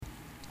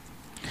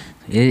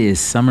It is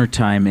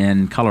summertime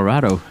in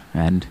Colorado,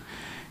 and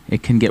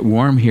it can get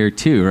warm here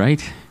too,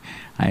 right?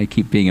 I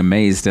keep being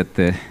amazed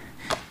at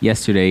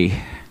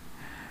yesterday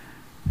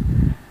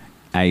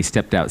I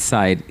stepped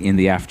outside in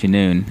the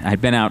afternoon. I'd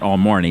been out all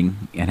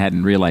morning and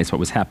hadn't realized what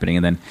was happening,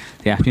 and then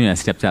the afternoon I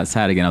stepped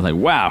outside again. I was like,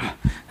 wow,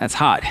 that's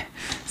hot.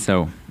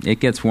 So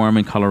it gets warm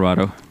in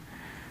Colorado,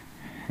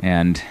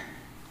 and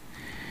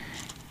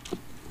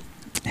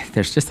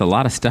there's just a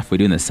lot of stuff we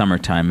do in the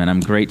summertime, and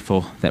I'm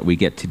grateful that we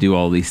get to do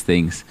all these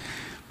things.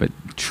 But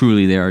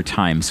truly, there are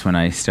times when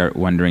I start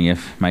wondering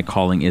if my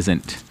calling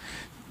isn't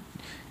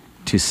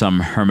to some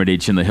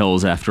hermitage in the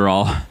hills after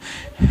all.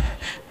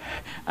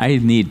 I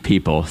need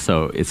people,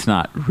 so it's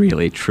not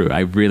really true. I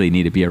really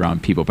need to be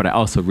around people, but I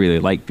also really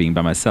like being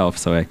by myself,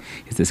 so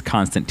it's this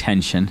constant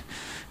tension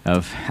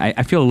of,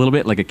 I feel a little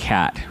bit like a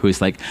cat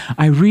who's like,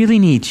 I really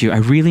need you.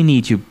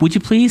 Would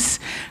you please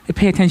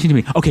pay attention to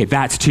me? Okay,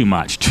 that's too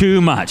much.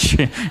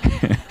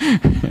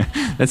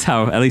 That's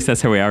how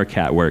our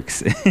cat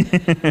works.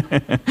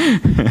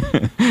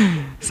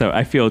 So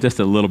I feel just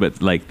a little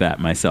bit like that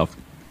myself.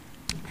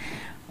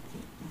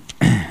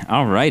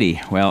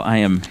 Alrighty, well, I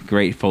am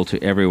grateful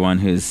to everyone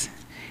who's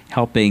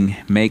helping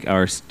make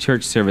our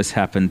church service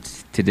happen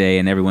today,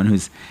 and everyone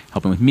who's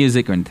helping with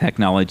music and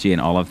technology and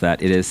all of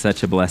that. It is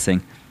such a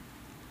blessing.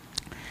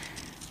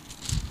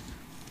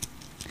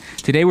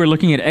 Today we're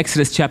looking at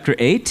Exodus chapter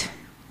 8.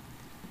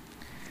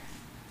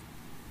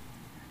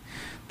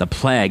 The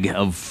plague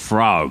of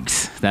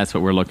frogs. That's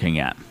what we're looking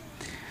at.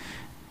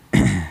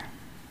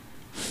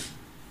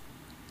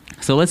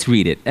 So let's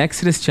read it.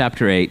 Exodus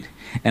chapter 8,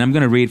 and I'm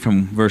going to read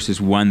from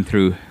verses 1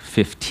 through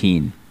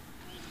 15.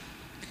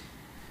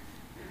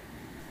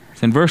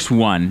 So in verse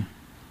 1,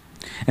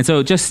 and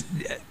so this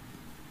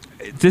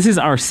is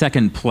our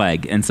second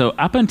plague, and so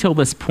up until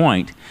this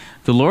point,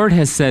 the Lord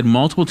has said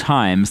multiple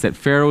times that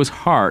Pharaoh's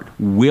heart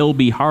will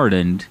be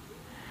hardened,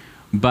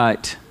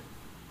 but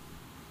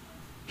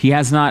he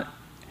has not.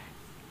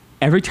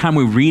 Every time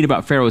we read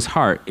about Pharaoh's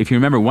heart, if you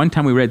remember, one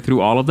time we read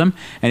through all of them,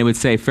 and it would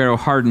say Pharaoh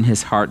hardened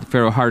his heart,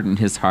 Pharaoh hardened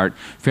his heart,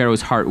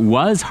 Pharaoh's heart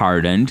was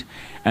hardened,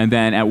 and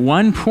then at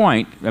one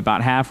point,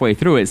 about halfway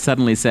through, it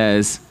suddenly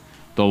says,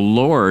 the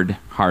Lord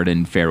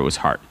hardened Pharaoh's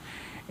heart.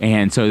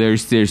 And so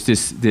there's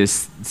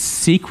this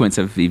sequence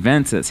of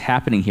events that's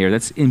happening here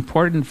that's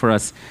important for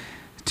us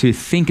to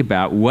think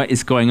about what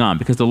is going on.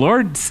 Because the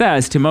Lord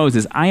says to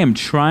Moses, I am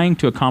trying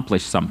to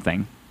accomplish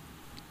something.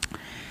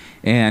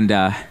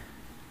 And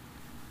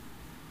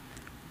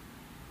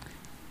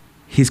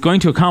he's going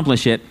to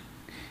accomplish it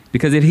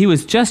because if he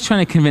was just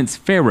trying to convince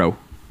Pharaoh,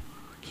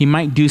 he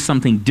might do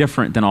something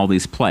different than all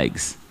these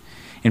plagues.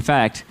 In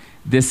fact,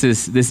 this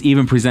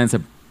even presents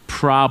a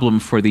problem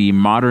for the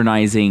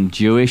modernizing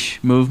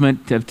Jewish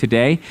movement of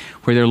today,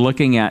 where they're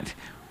looking at,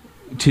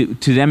 to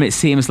them it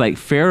seems like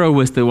Pharaoh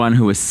was the one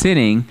who was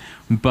sinning,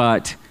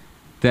 but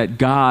that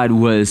God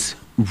was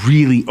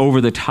really over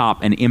the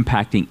top and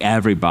impacting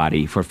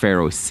everybody for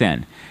Pharaoh's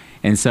sin.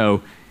 And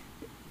so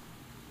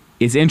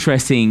it's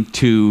interesting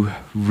to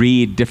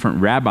read different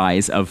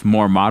rabbis of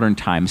more modern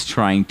times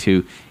trying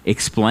to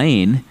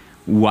explain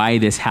why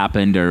this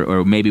happened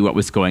or maybe what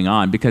was going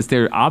on, because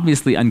they're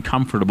obviously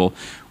uncomfortable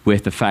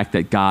with the fact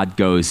that God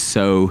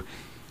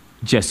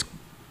just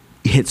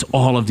hits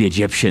all of the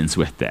Egyptians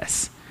with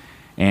this.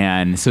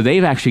 And so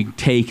they've actually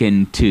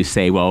taken to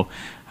say, well,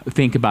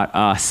 think about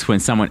us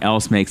when someone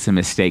else makes a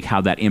mistake,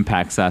 how that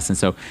impacts us. And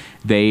so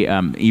they,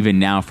 even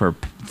now for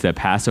the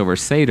Passover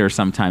Seder,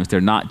 sometimes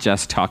they're not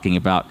just talking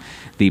about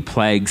the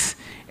plagues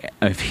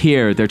of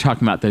here, they're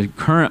talking about the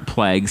current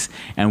plagues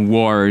and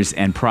wars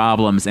and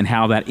problems and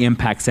how that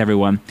impacts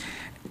everyone.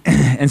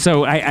 And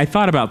so I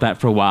thought about that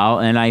for a while,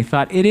 and I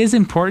thought it is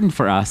important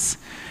for us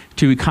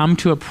to come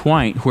to a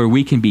point where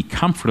we can be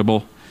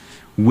comfortable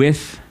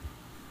with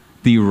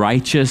the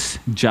righteous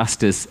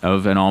justice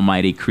of an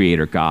almighty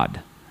creator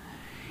God.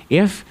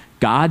 If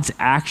God's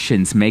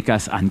actions make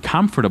us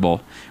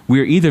uncomfortable,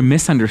 we're either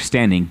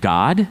misunderstanding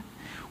God,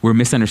 we're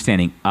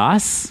misunderstanding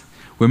us,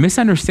 we're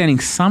misunderstanding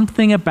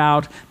something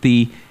about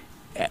the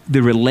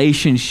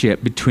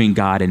relationship between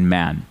God and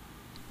man.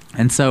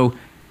 And so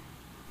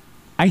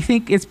I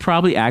think it's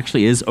probably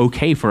actually is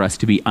okay for us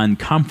to be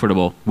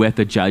uncomfortable with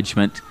the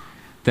judgment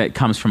that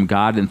comes from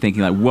God and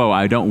thinking like, whoa,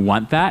 I don't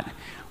want that.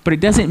 But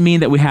it doesn't mean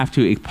that we have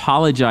to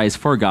apologize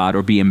for God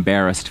or be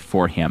embarrassed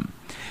for him.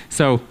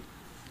 So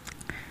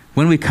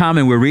when we come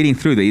and we're reading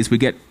through these, we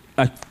get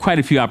quite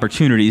a few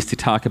opportunities to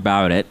talk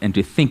about it and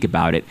to think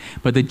about it.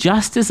 But the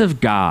justice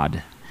of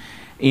God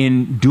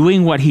in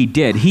doing what he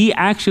did, he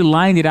actually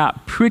lined it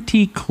out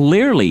pretty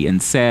clearly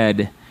and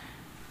said,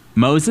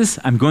 Moses,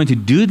 I'm going to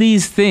do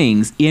these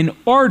things in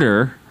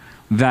order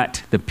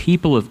that the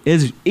people of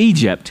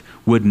Egypt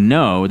would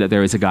know that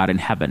there is a God in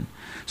heaven.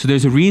 So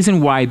there's a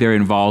reason why they're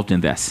involved in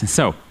this.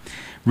 So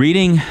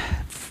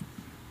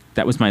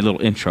that was my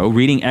little intro,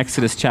 reading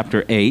Exodus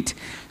chapter 8,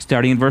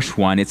 starting in verse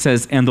 1, it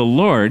says, And the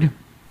Lord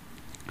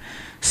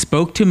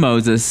spoke to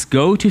Moses,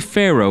 Go to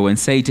Pharaoh and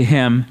say to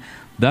him,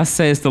 Thus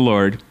says the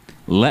Lord,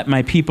 Let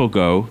my people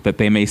go, that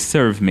they may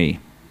serve me.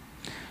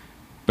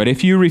 But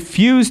if you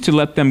refuse to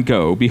let them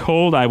go,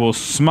 behold, I will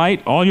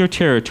smite all your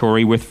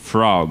territory with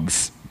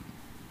frogs.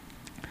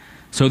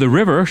 So the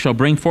river shall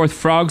bring forth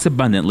frogs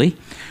abundantly,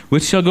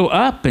 which shall go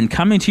up and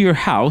come into your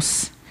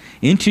house,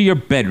 into your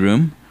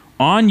bedroom,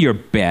 on your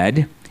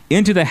bed,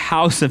 into the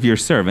house of your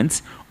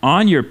servants,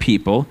 on your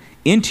people,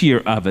 into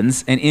your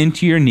ovens, and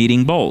into your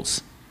kneading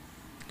bowls.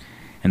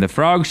 And the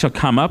frogs shall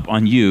come up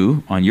on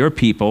you, on your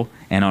people,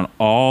 and on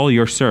all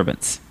your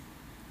servants.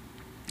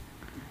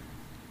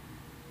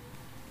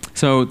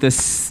 So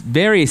this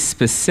very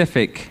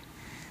specific,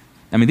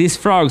 these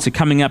frogs are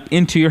coming up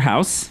into your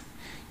house,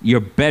 your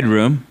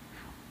bedroom,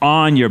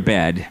 on your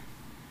bed.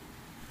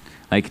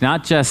 Like,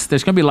 not just,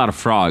 there's going to be a lot of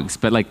frogs,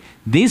 but like,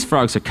 these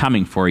frogs are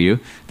coming for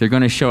you. They're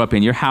going to show up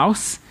in your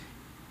house,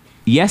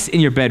 yes, in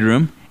your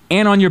bedroom,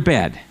 and on your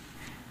bed.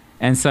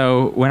 And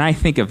so when I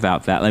think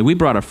about that, like, we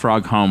brought a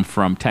frog home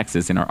from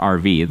Texas in our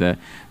RV.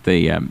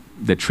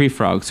 The tree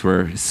frogs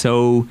were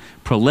so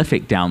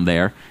prolific down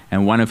there,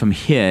 and one of them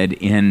hid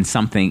in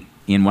something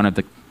in one of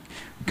the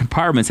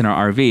compartments in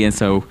our RV. And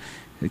so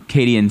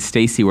Katie and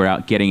Stacy were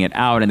out getting it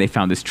out, and they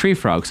found this tree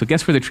frog. So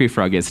guess where the tree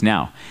frog is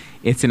now?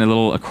 It's in a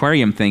little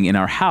aquarium thing in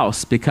our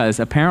house, because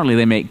apparently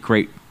they make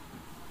great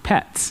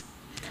pets.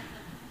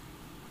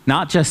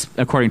 Not just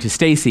according to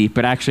Stacy,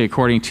 but actually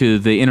according to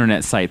the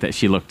internet site that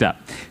she looked up.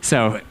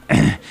 So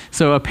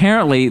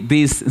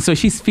apparently so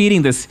she's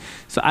feeding this.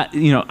 So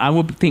I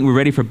will think we're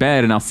ready for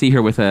bed, and I'll see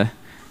her with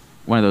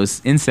one of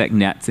those insect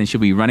nets, and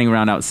she'll be running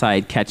around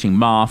outside catching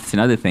moths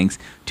and other things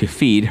to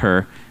feed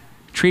her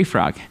tree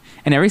frog.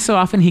 And every so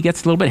often he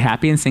gets a little bit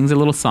happy and sings a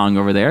little song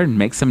over there and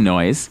makes some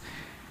noise.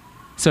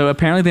 So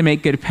apparently they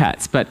make good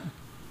pets. But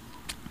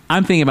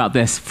I'm thinking about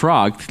this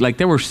frog. Like,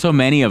 there were so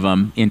many of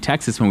them in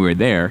Texas when we were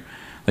there.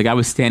 Like, I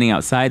was standing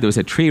outside, there was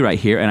a tree right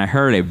here, and I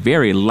heard a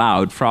very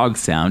loud frog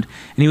sound,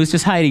 and he was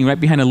just hiding right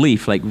behind a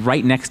leaf, like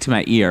right next to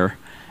my ear.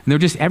 And they were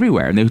just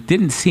everywhere, and they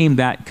didn't seem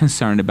that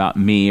concerned about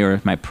me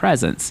or my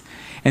presence.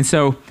 And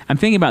so I'm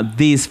thinking about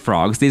these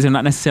frogs. These are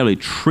not necessarily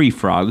tree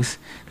frogs.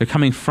 They're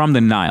coming from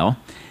the Nile.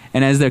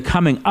 And as they're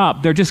coming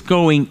up, they're just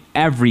going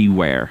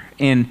everywhere.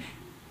 And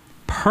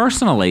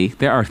personally,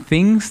 there are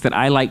things that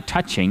I like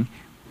touching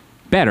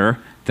better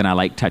than I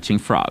like touching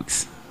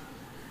frogs.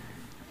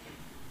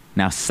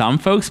 Now, some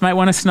folks might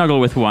want to snuggle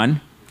with one,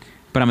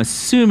 but I'm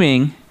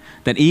assuming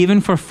that even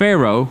for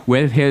Pharaoh,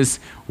 with his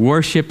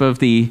worship of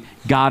the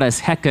goddess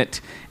Hecate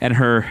and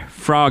her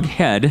frog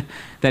head,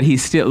 that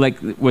he's still, like,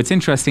 what's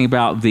interesting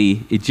about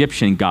the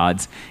Egyptian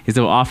gods is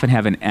they'll often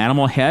have an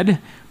animal head,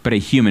 but a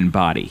human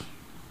body.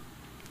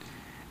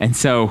 And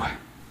so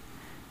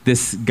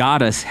this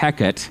goddess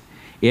Hecate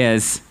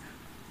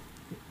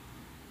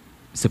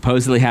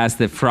supposedly has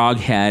the frog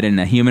head and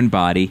a human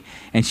body,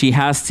 and she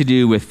has to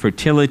do with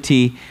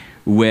fertility,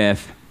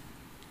 with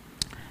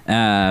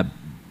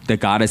the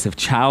goddess of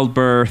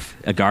childbirth,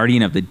 a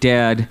guardian of the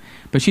dead,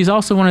 but she's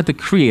also one of the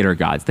creator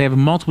gods. They have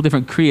multiple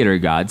different creator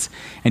gods,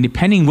 and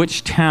depending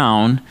which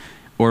town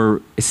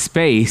or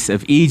space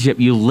of Egypt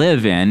you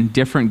live in,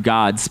 different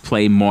gods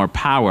play more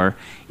power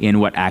in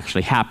what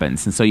actually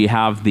happens. And so you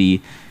have the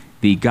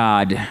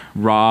god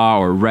Ra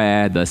or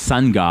Re, the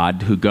sun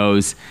god, who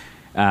goes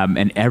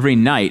and every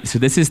night, so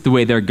this is the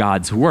way their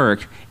gods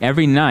work,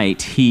 every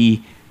night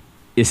he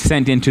is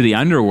sent into the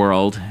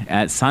underworld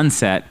at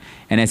sunset,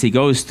 and as he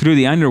goes through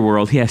the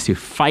underworld, he has to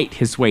fight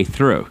his way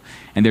through.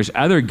 And there's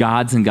other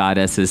gods and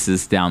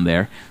goddesses down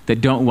there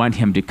that don't want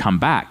him to come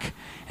back.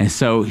 And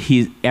so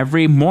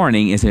every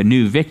morning is a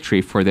new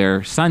victory for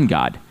their sun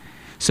god.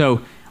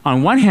 So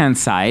on one hand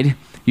side,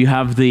 you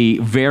have the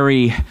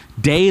very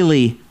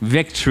daily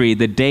victory,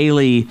 the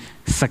daily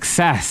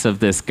success of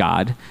this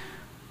god,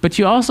 but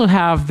you also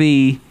have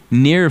the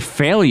near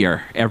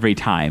failure every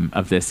time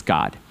of this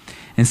god.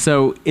 And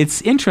so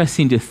it's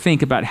interesting to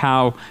think about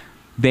how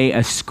they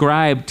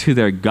ascribe to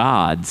their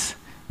gods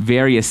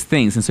various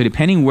things. And so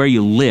depending where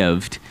you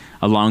lived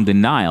along the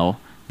Nile,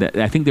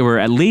 I think there were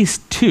at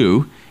least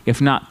 2,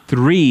 if not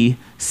 3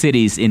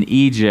 cities in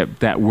Egypt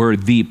that were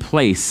the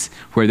place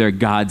where their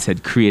gods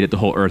had created the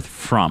whole earth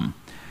from.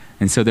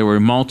 And so there were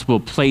multiple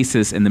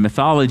places in the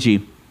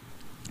mythology.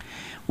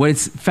 What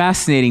is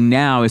fascinating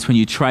now is when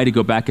you try to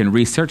go back and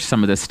research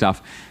some of this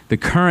stuff, the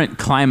current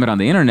climate on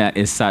the internet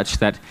is such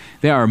that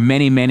there are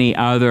many, many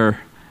other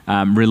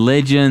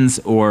religions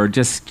or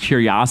just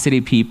curiosity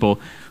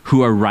people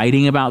who are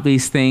writing about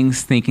these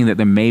things, thinking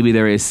that maybe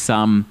there is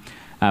some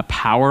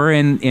power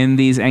in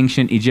these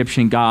ancient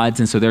Egyptian gods,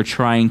 and so they're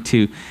trying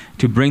to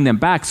bring them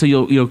back. So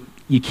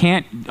you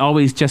can't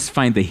always just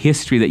find the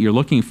history that you're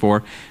looking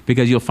for,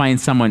 because you'll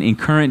find someone in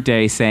current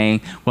day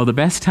saying, well, the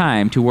best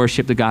time to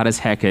worship the goddess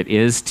Hecate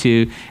is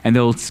and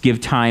they'll give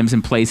times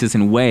and places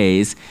and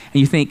ways,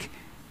 and you think,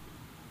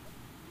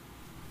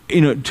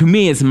 to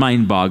me it's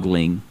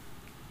mind-boggling.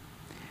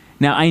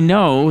 Now, I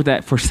know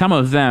that for some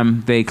of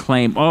them, they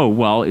claim, oh,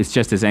 well, it's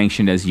just as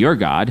ancient as your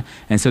God.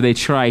 And so they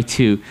try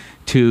to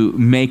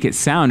make it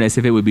sound as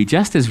if it would be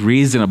just as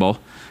reasonable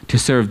to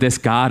serve this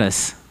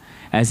goddess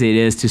as it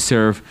is to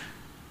serve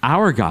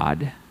our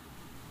God.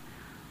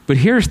 But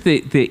here's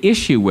the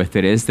issue with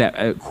it is that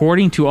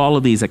according to all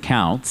of these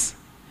accounts,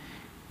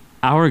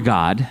 our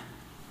God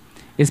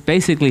is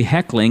basically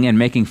heckling and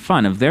making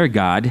fun of their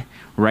God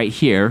right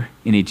here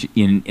in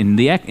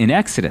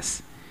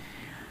Exodus.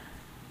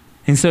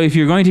 And so if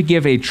you're going to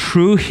give a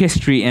true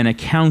history and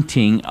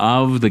accounting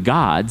of the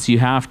gods, you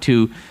have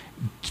to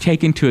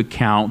take into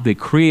account the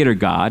creator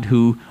God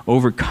who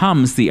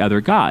overcomes the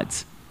other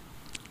gods.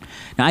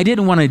 Now, I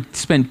didn't want to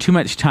spend too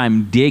much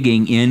time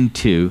digging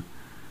into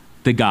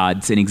the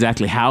gods and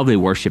exactly how they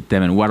worshiped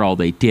them and what all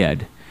they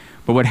did.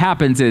 But what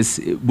happens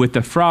is with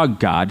the frog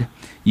god,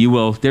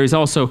 there's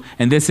also,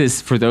 and this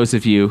is for those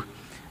of you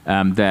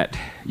that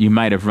you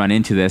might have run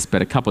into this,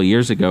 but a couple of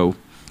years ago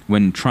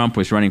when Trump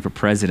was running for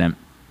president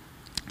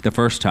the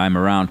first time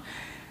around,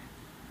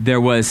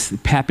 there was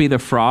Pepe the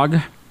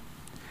Frog,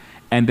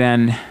 and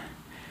then,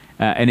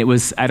 and it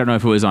was, I don't know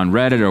if it was on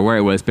Reddit or where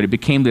it was, but it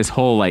became this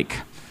whole like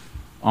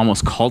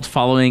almost cult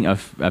following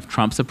of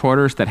Trump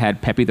supporters that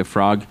had Pepe the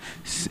Frog,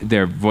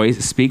 their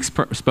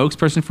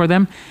spokesperson for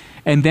them.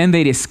 And then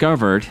they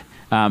discovered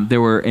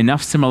there were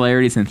enough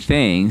similarities and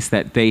things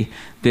that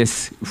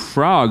this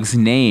frog's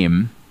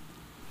name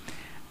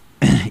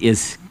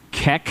is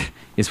Kek,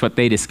 is what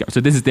they discovered. So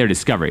this is their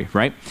discovery,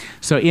 right?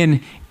 So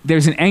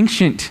there's an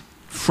ancient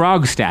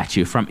frog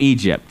statue from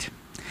Egypt.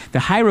 The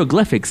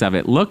hieroglyphics of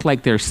it look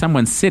like there's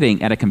someone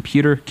sitting at a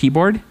computer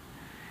keyboard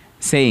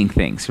saying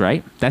things,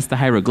 right? That's the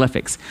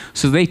hieroglyphics.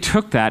 So they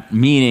took that,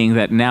 meaning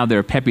that now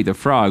their Pepe the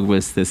Frog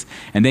was this,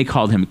 and they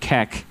called him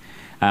Kek,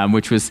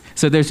 which was,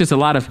 so there's just a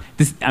lot of,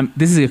 this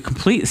is a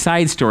complete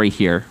side story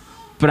here,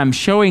 but I'm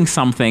showing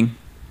something.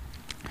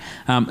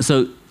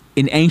 So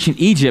in ancient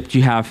Egypt,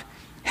 you have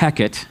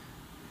Heket,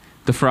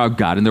 the frog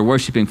god, and they're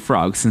worshiping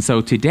frogs. And so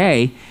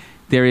today,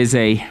 there is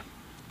a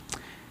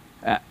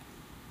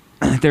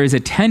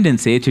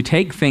tendency to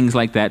take things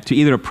like that, to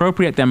either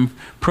appropriate them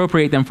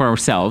for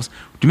ourselves,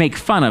 to make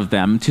fun of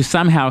them, to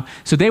somehow,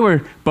 so they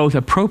were both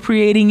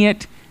appropriating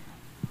it,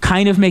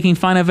 kind of making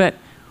fun of it,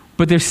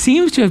 but there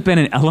seems to have been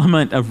an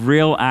element of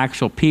real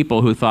actual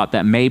people who thought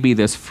that maybe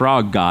this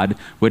frog god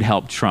would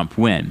help Trump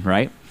win,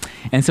 right?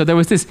 And so there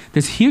was this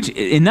huge,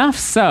 enough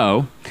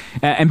so,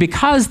 and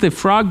because the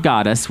frog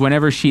goddess,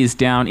 whenever she's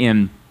down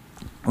in,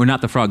 or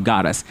not the frog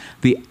goddess,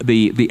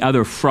 the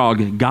other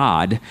frog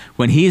god,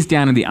 when he's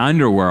down in the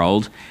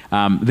underworld,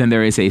 then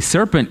there is a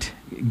serpent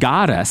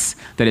goddess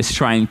that is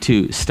trying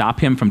to stop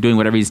him from doing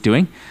whatever he's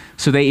doing.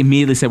 So they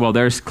immediately said, well,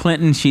 there's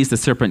Clinton, she's the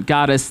serpent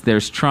goddess,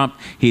 there's Trump,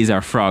 he's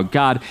our frog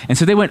god. And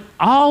so they went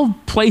all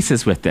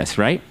places with this,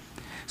 right?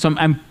 So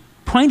I'm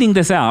pointing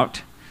this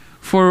out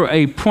for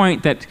a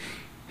point that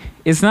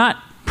is not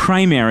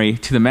primary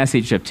to the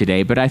message of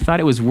today, but I thought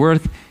it was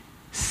worth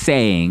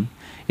saying,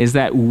 is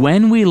that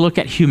when we look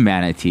at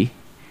humanity,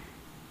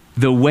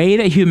 the way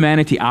that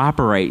humanity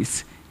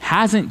operates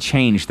hasn't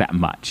changed that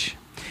much.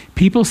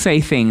 People say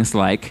things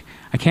like,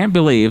 I can't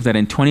believe that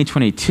in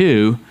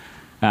 2022,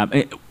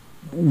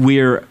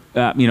 we're,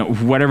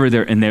 whatever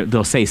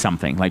they'll say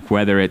something, like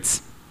whether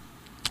it's,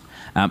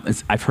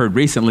 I've heard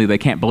recently they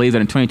can't believe that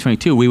in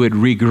 2022 we would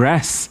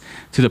regress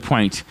to the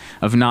point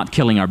of not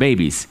killing our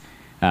babies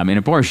in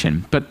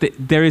abortion. But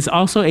there is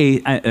also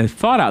a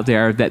thought out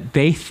there that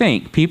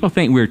people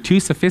think we're too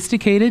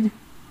sophisticated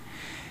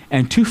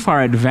and too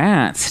far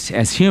advanced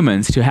as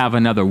humans to have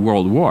another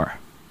world war.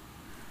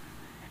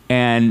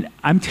 And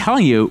I'm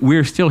telling you,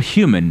 we're still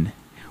human.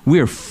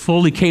 We are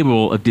fully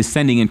capable of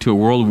descending into a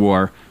world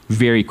war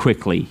very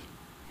quickly,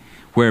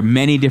 where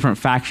many different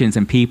factions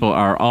and people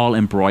are all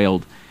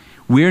embroiled.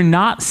 We're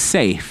not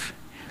safe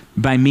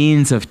by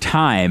means of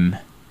time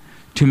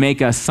to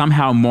make us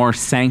somehow more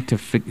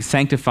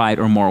sanctified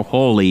or more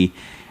holy,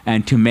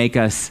 and to make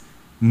us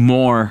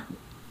more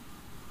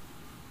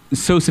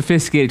so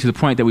sophisticated to the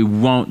point that we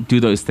won't do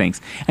those things.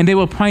 And they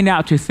will point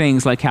out to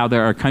things like how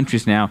there are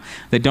countries now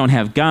that don't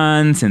have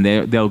guns, and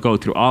they'll go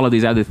through all of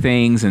these other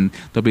things, and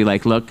they'll be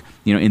like, look,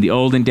 in the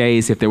olden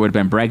days, if there would have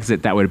been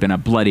Brexit, that would have been a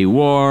bloody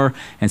war,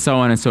 and so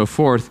on and so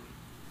forth.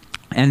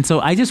 And so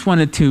I just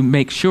wanted to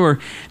make sure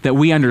that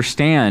we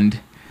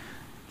understand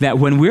that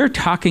when we're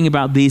talking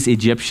about these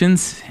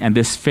Egyptians and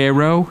this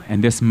Pharaoh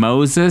and this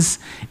Moses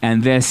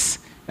and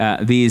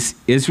these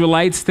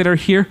Israelites that are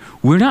here,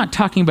 we're not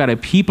talking about a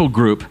people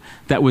group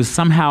that was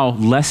somehow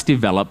less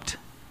developed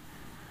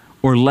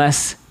or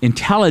less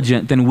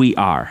intelligent than we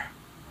are.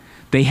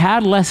 They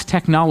had less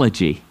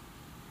technology,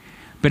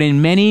 but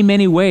in many,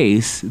 many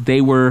ways,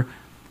 they were,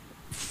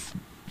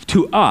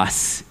 to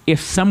us, if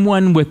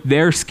someone with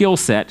their skill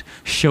set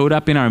showed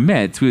up in our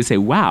midst, we would say,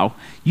 wow,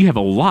 you have a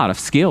lot of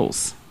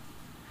skills.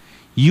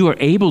 You are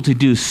able to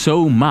do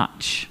so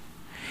much.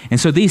 And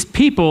so these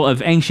people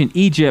of ancient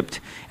Egypt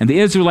and the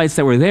Israelites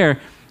that were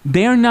there,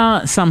 they're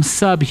not some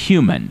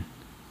subhuman.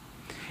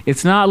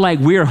 It's not like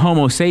we're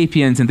Homo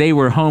sapiens and they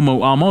were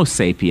Homo almost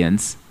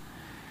sapiens.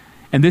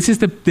 And this is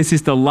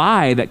the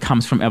lie that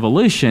comes from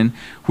evolution,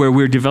 where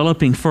we're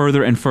developing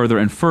further and further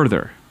and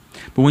further.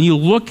 But when you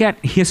look at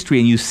history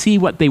and you see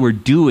what they were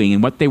doing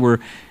and what they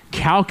were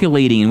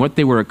calculating and what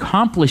they were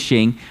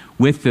accomplishing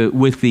with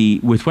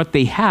what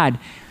they had,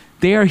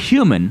 they are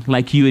human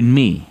like you and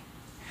me.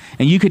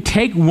 And you could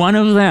take one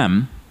of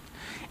them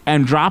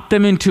and drop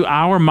them into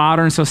our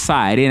modern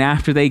society, and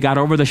after they got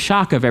over the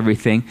shock of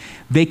everything,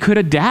 they could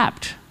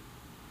adapt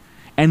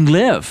and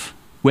live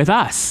with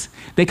us.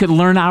 They could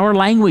learn our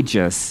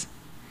languages.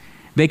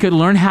 They could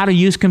learn how to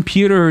use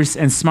computers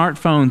and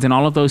smartphones and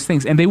all of those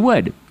things, and they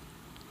would.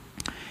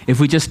 If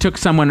we just took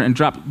someone and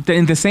dropped,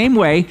 in the same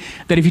way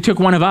that if you took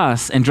one of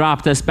us and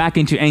dropped us back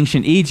into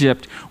ancient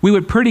Egypt, we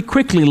would pretty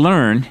quickly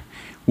learn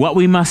what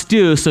we must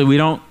do so we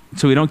don't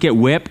get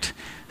whipped,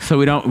 we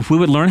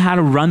would learn how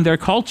to run their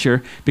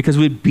culture because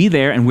we'd be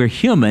there and we're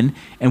human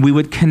and we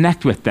would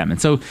connect with them.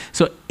 And so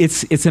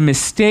it's a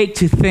mistake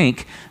to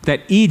think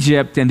that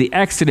Egypt and the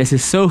Exodus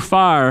is so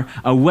far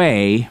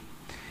away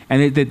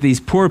and that these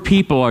poor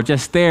people are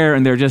just there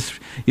and they're just,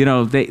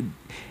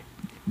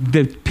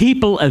 the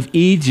people of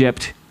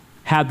Egypt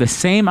had the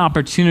same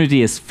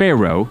opportunity as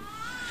Pharaoh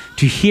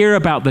to hear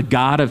about the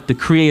God of the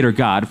Creator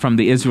God from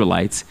the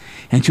Israelites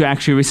and to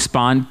actually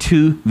respond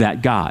to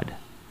that God.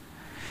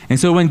 And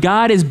so when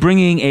God is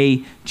bringing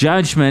a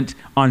judgment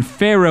on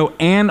Pharaoh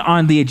and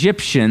on the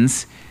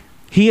Egyptians,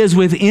 he is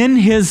within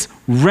his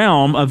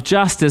realm of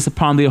justice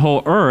upon the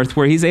whole earth,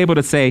 where he's able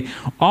to say,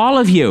 all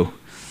of you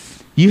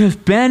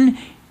have been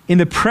in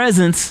the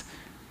presence,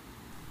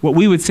 what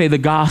we would say the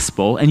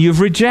gospel, and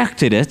you've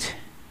rejected it.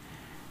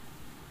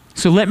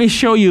 So let me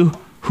show you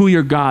who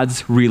your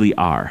gods really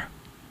are.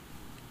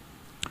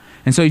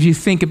 And so if you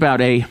think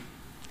about a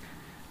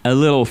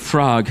little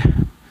frog,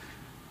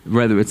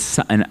 whether it's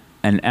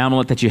an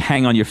amulet that you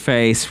hang on your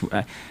face,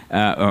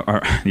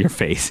 or your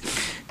face.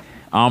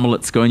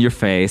 Amulets go in your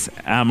face.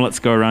 Amulets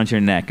go around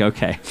your neck.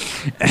 Okay.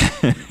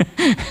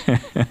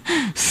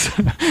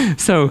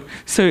 so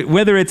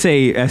whether it's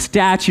a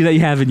statue that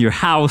you have in your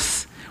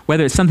house,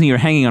 whether it's something you're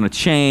hanging on a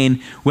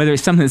chain, whether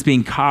it's something that's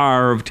being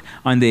carved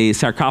on the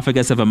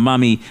sarcophagus of a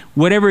mummy,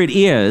 whatever it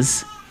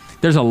is,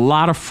 there's a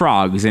lot of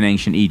frogs in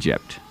ancient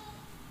Egypt.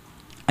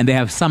 And they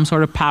have some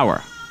sort of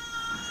power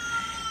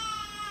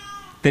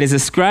that is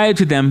ascribed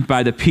to them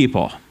by the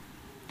people.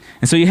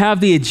 And so you have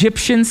the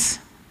Egyptians,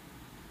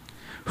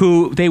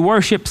 who they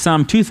worship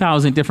some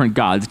 2,000 different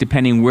gods,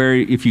 depending where,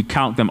 if you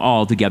count them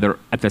all together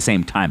at the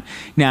same time.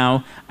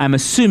 Now, I'm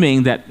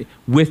assuming that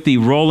with the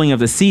rolling of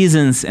the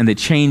seasons and the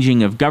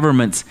changing of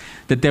governments,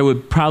 that there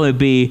would probably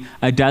be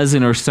a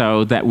dozen or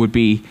so that would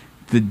be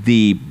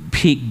the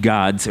peak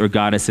gods or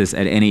goddesses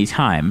at any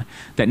time,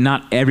 that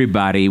not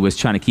everybody was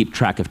trying to keep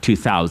track of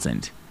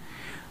 2,000.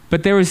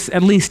 But there was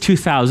at least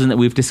 2,000 that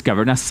we've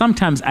discovered. Now,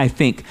 sometimes I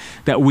think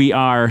that we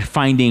are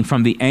finding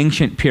from the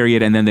ancient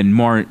period and then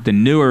the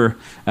newer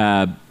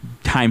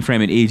time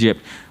frame in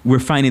Egypt, we're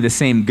finding the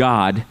same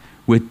God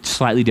with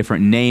slightly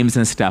different names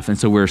and stuff. And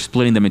so we're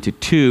splitting them into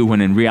two,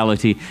 when in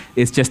reality,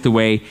 it's just the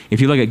way,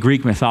 if you look at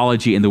Greek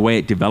mythology and the way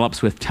it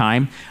develops with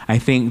time, I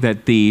think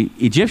that the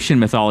Egyptian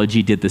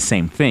mythology did the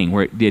same thing,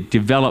 where it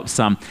developed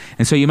some.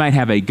 And so you might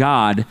have a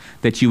god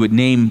that you would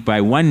name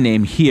by one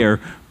name here,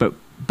 but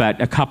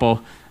a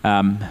couple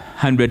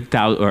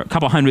 100,000 or a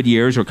couple hundred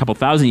years or a couple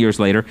thousand years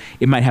later,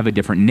 it might have a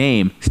different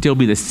name, still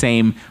be the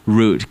same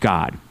root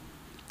god.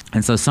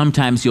 And so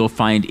sometimes you'll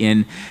find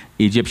in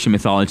Egyptian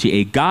mythology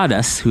a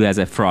goddess who has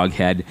a frog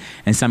head,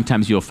 and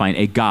sometimes you'll find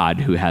a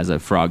god who has a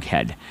frog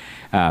head.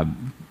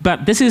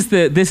 But this is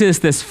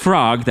this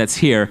frog that's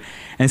here.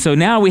 And so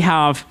now we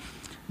have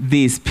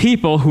these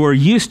people who are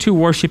used to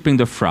worshiping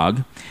the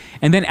frog,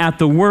 and then at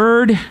the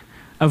word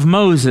of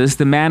Moses,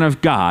 the man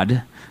of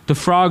God, the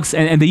frogs,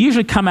 and they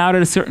usually come out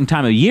at a certain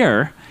time of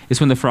year, is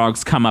when the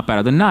frogs come up out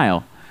of the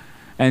Nile.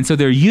 And so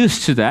they're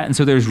used to that, and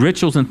so there's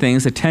rituals and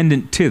things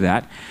attendant to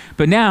that.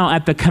 But now,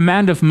 at the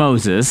command of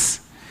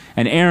Moses,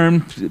 and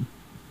Aaron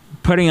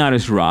putting out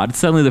his rod,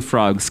 suddenly the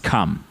frogs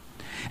come.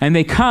 And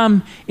they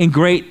come in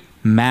great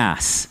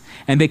mass.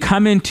 And they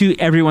come into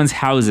everyone's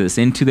houses,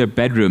 into their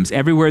bedrooms,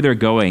 everywhere they're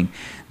going.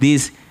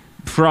 These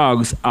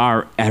frogs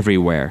are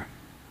everywhere.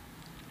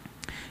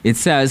 It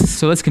says,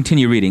 so let's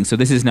continue reading. So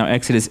this is now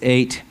Exodus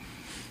 8,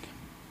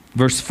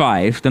 verse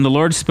 5. Then the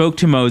Lord spoke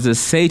to Moses,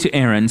 say to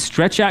Aaron,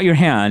 stretch out your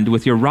hand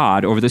with your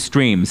rod over the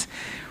streams,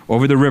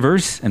 over the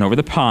rivers, and over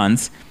the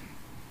ponds,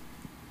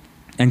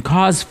 and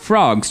cause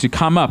frogs to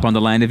come up on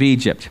the land of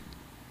Egypt.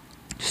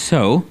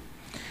 So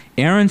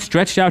Aaron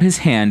stretched out his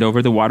hand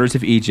over the waters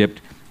of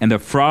Egypt, and the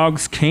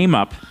frogs came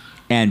up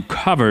and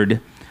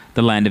covered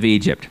the land of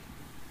Egypt.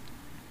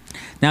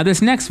 Now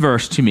this next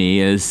verse to me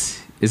is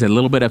a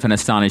little bit of an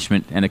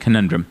astonishment and a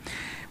conundrum.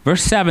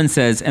 Verse 7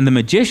 says, and the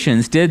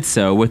magicians did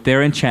so with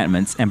their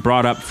enchantments and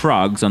brought up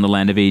frogs on the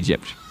land of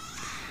Egypt.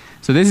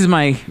 So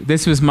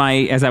this was my,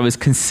 as I was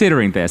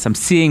considering this, I'm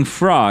seeing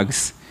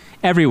frogs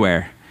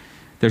everywhere.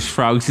 There's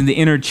frogs in the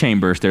inner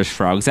chambers. There's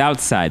frogs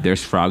outside.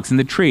 There's frogs in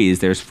the trees.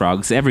 There's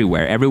frogs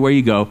everywhere. Everywhere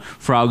you go,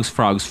 frogs,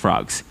 frogs,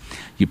 frogs.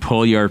 You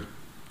pull your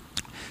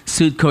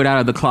suit coat out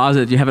of the closet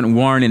that you haven't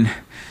worn in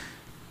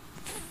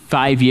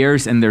 5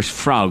 years and there's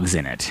frogs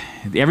in it.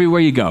 Everywhere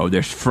you go,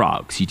 there's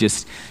frogs.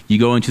 You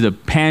go into the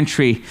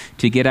pantry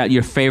to get out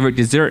your favorite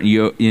dessert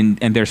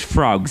and there's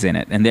frogs in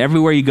it. And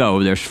everywhere you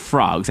go, there's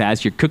frogs.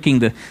 As you're cooking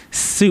the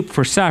soup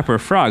for supper,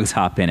 frogs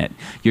hop in it.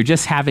 You're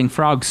just having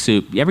frog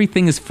soup.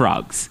 Everything is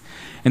frogs.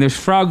 And there's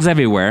frogs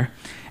everywhere.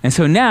 And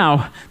so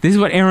now, this is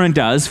what Aaron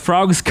does.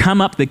 Frogs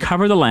come up, they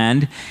cover the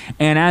land,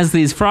 and as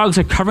these frogs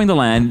are covering the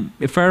land,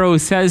 Pharaoh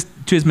says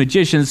to his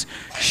magicians,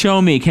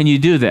 show me, can you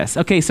do this?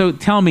 Okay, so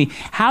tell me,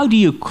 how do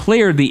you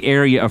clear the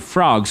area of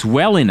frogs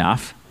well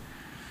enough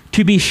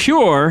to be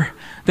sure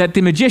that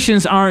the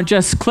magicians aren't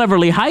just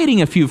cleverly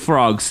hiding a few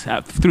frogs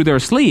through their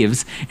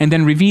sleeves and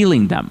then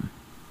revealing them?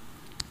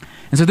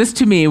 And so this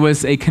to me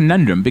was a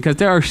conundrum, because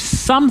there are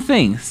some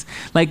things,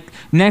 like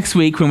next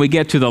week when we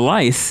get to the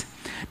lice.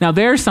 Now,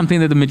 there's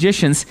something that the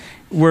magicians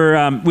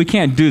were, we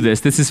can't do this.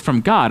 This is from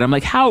God. I'm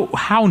like,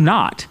 how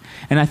not?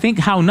 And I think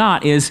how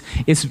not is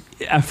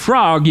a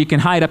frog you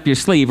can hide up your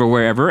sleeve or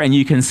wherever, and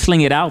you can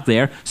sling it out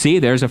there. See,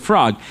 there's a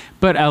frog.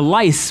 But a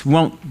lice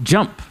won't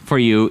jump for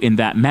you in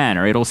that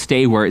manner. It'll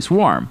stay where it's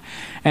warm.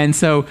 And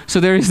so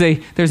there's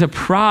a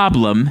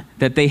problem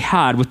that they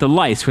had with the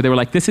lice, where they were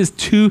like, this is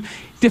too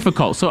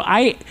difficult. So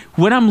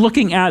when I'm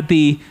looking at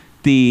the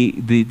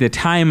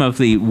time of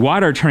the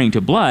water turning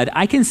to blood,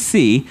 I can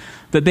see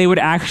that they would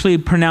actually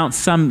pronounce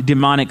some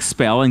demonic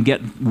spell and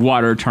get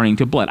water turning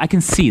to blood. I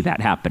can see that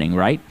happening,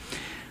 right?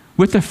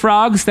 With the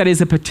frogs, that is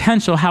a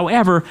potential.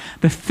 However,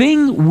 the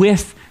thing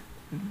with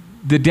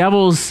the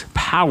devil's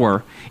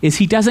power is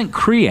he doesn't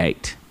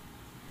create.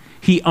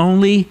 He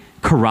only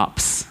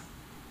corrupts.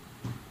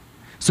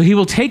 So he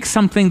will take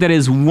something that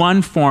is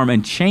one form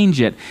and change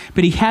it,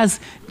 but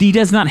he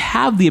does not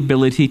have the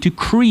ability to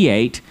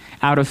create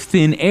out of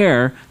thin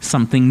air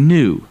something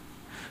new.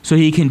 So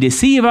he can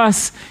deceive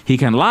us, he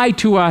can lie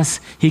to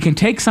us, he can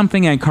take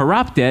something and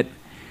corrupt it,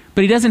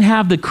 but he doesn't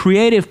have the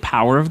creative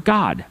power of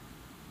God,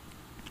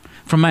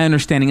 from my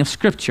understanding of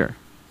Scripture.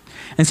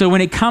 And so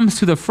when it comes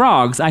to the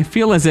frogs, I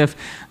feel as if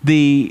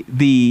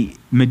the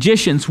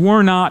magicians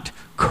were not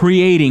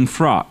creating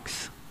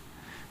frogs.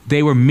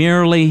 They were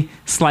merely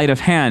sleight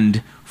of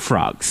hand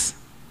frogs.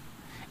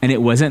 And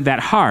it wasn't that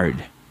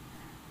hard,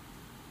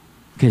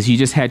 because you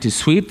just had to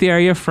sweep the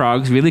area of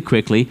frogs really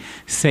quickly,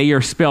 say your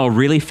spell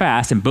really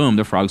fast, and boom,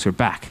 the frogs were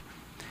back.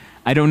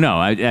 I don't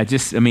know.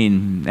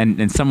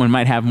 And someone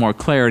might have more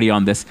clarity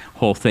on this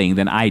whole thing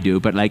than I do,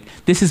 but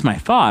this is my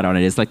thought on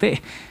it. It's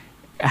like,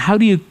 how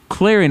do you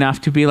clear enough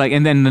to be like,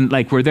 and then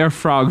were there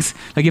frogs,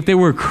 if they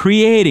were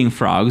creating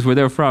frogs, were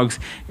there frogs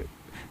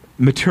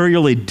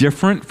materially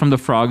different from the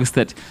frogs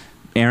that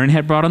Aaron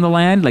had brought on the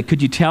land?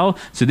 Could you tell?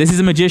 So this is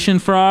a magician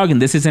frog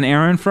and this is an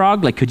Aaron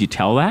frog? Could you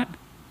tell that?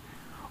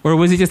 Or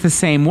was it just the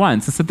same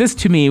ones? And so this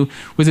to me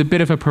was a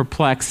bit of a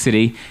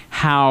perplexity,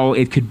 how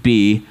it could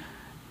be.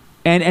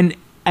 And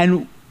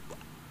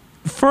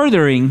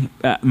furthering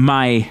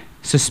my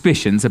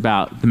suspicions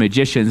about the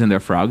magicians and their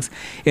frogs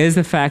is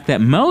the fact that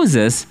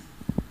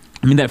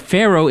that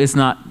Pharaoh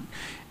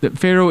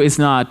is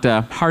not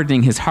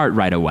hardening his heart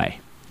right away.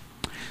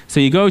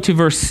 So you go to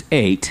verse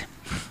 8.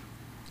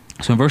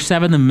 So in verse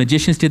 7, the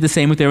magicians did the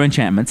same with their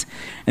enchantments.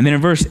 And then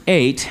in verse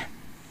 8,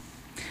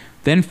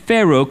 then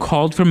Pharaoh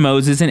called for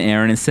Moses and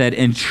Aaron and said,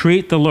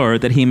 entreat the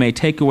Lord that he may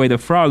take away the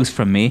frogs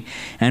from me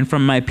and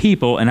from my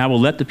people, and I will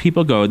let the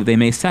people go, that they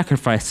may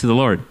sacrifice to the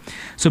Lord.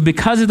 So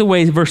because of the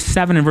way verse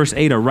 7 and verse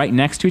 8 are right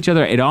next to each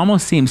other, it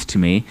almost seems to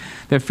me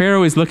that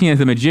Pharaoh is looking at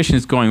the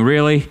magicians going,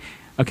 really?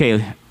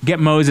 Okay,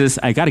 get Moses.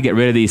 I got to get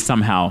rid of these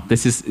somehow.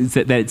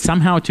 That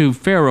somehow to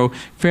Pharaoh,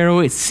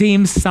 it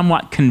seems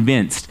somewhat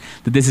convinced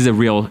that this is a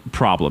real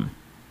problem.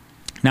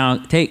 Now,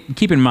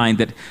 keep in mind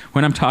that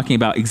when I'm talking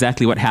about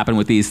exactly what happened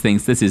with these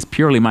things, this is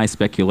purely my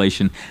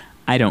speculation.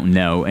 I don't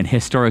know, and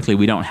historically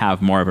we don't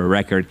have more of a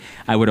record.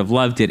 I would have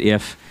loved it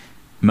if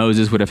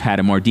Moses would have had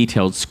a more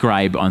detailed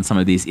scribe on some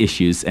of these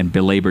issues and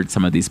belabored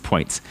some of these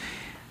points.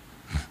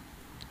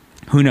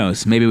 Who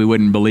knows? Maybe we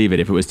wouldn't believe it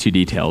if it was too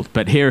detailed.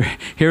 But here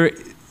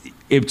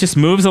it just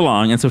moves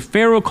along, and so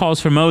Pharaoh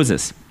calls for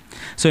Moses.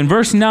 So in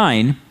verse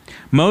 9,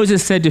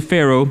 Moses said to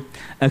Pharaoh,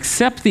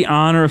 accept the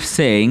honor of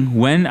saying,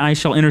 when I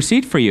shall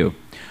intercede for you,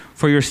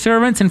 for your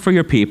servants and for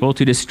your people,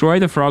 to destroy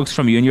the frogs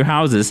from you and your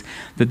houses,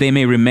 that they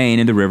may remain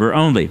in the river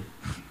only.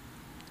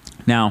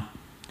 Now,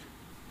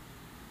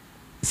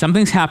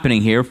 something's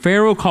happening here.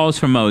 Pharaoh calls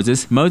for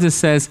Moses. Moses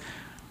says,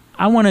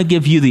 I want to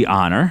give you the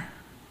honor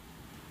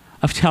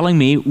of telling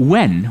me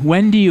when.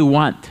 When do you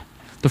want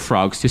the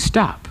frogs to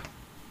stop?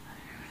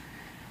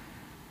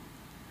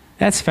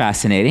 That's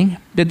fascinating.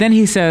 But then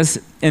he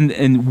says,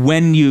 and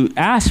when you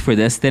ask for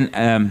this,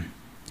 then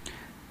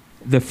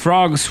the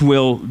frogs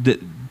will,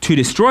 to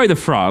destroy the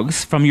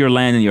frogs from your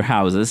land and your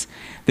houses,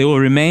 they will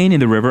remain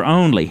in the river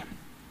only.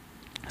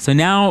 So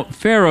now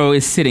Pharaoh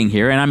is sitting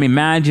here, and I'm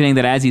imagining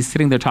that as he's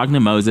sitting there talking to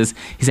Moses,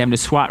 he's having to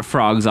swat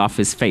frogs off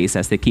his face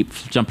as they keep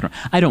jumping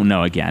around. I don't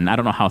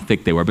know how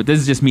thick they were, but this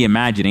is just me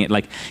imagining it.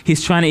 Like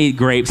he's trying to eat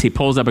grapes, he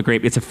pulls up a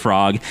grape, it's a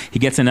frog, he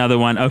gets another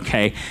one,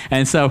 okay.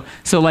 And so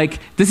like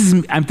this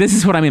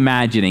is what I'm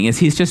imagining, is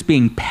he's just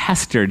being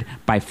pestered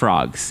by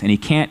frogs, and he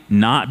can't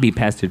not be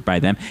pestered by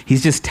them.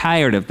 He's just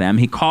tired of them.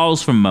 He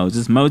calls for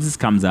Moses. Moses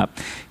comes up.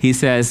 He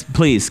says,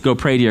 please go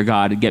pray to your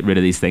God and get rid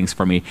of these things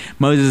for me.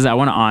 Moses says, I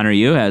want to honor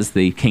you as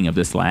the king of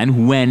this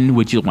land. When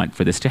would you want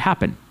for this to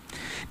happen?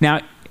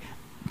 Now,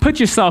 put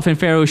yourself in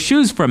Pharaoh's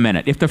shoes for a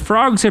minute. If the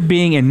frogs are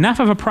being enough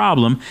of a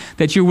problem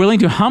that you're willing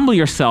to humble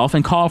yourself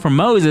and call for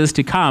Moses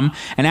to come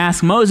and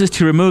ask Moses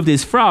to remove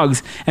these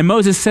frogs, and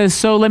Moses says,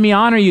 so let me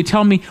honor you.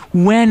 Tell me,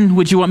 when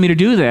would you want me to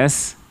do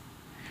this?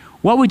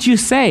 What would you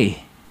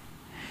say?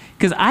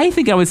 Because I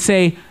think I would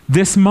say,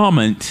 this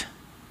moment.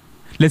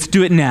 Let's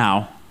do it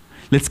now.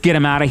 Let's get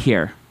him out of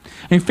here.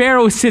 And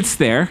Pharaoh sits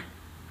there,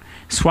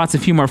 swats a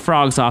few more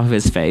frogs off of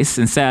his face,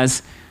 and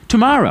says,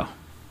 tomorrow.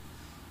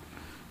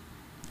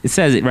 It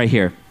says it right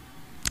here,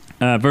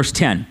 verse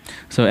 10.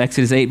 So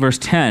Exodus 8, verse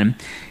 10.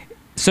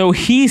 So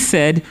he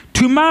said,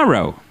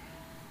 tomorrow.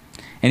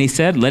 And he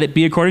said, let it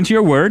be according to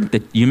your word,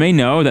 that you may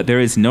know that there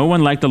is no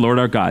one like the Lord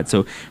our God.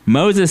 So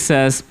Moses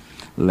says,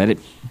 let it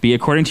be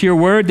according to your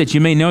word, that you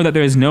may know that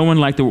there is no one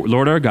like the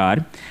Lord our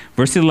God.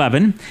 Verse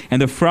 11,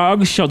 and the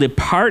frogs shall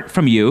depart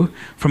from you,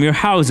 from your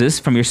houses,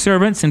 from your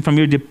servants, and from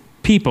your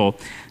people.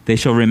 They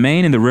shall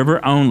remain in the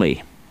river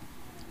only.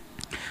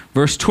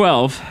 Verse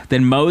 12,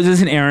 then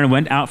Moses and Aaron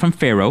went out from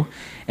Pharaoh,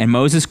 and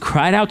Moses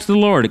cried out to the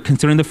Lord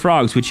concerning the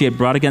frogs which he had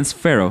brought against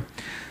Pharaoh.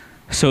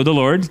 So the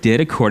Lord did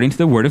according to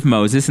the word of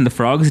Moses, and the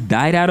frogs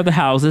died out of the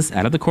houses,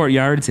 out of the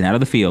courtyards, and out of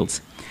the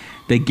fields.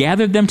 They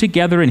gathered them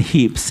together in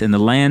heaps, and the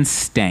land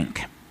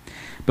stank.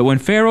 But when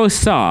Pharaoh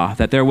saw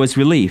that there was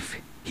relief,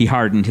 he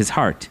hardened his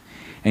heart,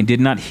 and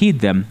did not heed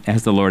them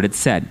as the Lord had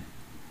said.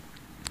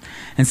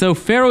 And so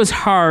Pharaoh's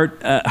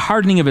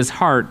hardening of his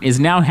heart is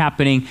now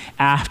happening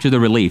after the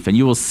relief. And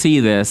you will see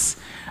this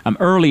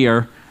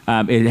earlier.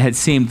 It had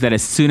seemed that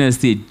as soon as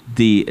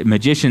the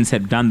magicians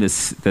had done the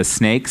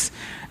snakes,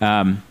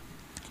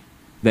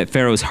 that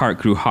Pharaoh's heart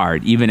grew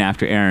hard, even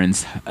after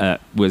Aaron's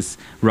was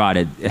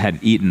rotted, had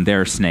eaten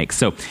their snakes.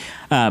 So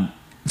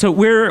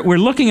we're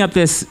looking at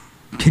this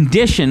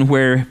condition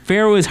where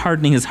Pharaoh is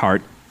hardening his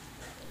heart.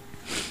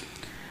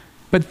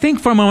 But think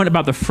for a moment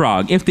about the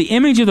frog. If the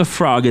image of the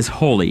frog is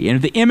holy, and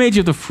if the image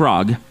of the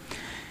frog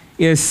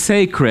is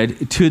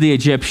sacred to the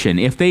Egyptian,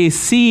 if they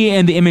see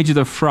in the image of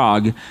the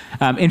frog,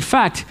 in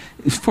fact,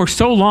 for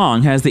so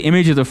long has the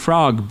image of the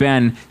frog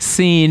been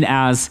seen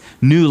as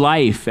new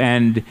life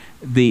and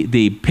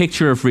the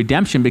picture of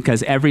redemption,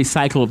 because every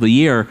cycle of the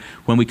year,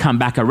 when we come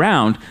back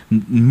around,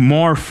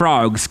 more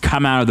frogs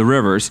come out of the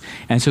rivers.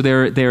 And so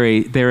they're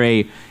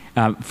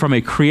from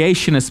a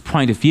creationist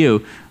point of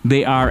view,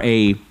 they are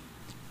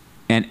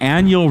an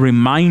annual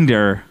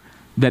reminder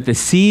that the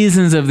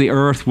seasons of the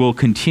earth will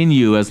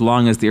continue as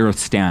long as the earth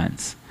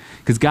stands.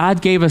 Because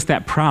God gave us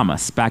that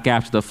promise back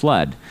after the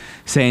flood,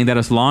 saying that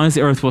as long as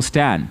the earth will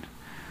stand,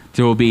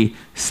 there will be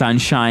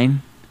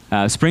sunshine,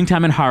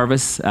 springtime and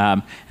harvest,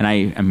 and I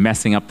am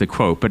messing up the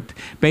quote, but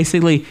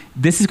basically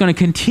this is going to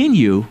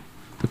continue.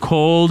 The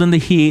cold and the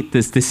heat,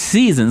 the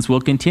seasons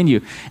will continue.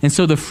 And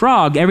so the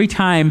frog, every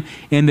time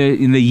in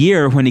the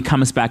year when he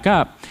comes back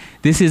up,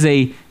 this is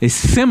a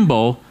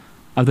symbol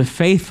of the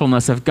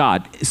faithfulness of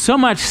God. So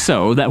much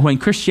so that when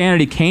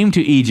Christianity came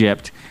to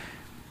Egypt,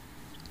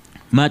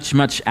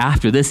 much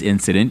after this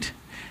incident,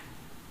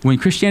 when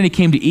Christianity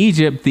came to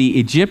Egypt, the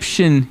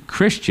Egyptian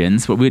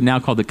Christians, what we would now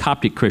call the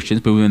Coptic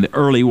Christians, but we were the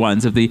early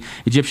ones of the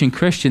Egyptian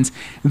Christians,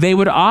 they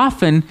would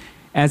often,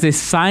 as a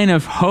sign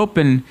of hope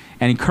and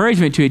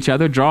encouragement to each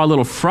other, draw a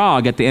little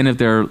frog at the end of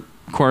their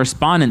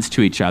correspondence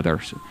to each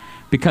other.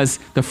 Because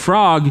the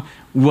frog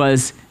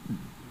was,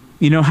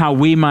 you know how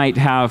we might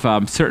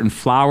have certain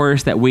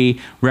flowers that we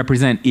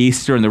represent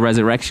Easter and the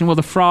resurrection? Well,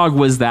 the frog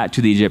was that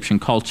to the Egyptian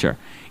culture.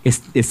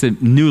 It's a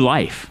new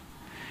life.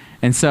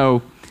 And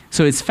so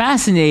it's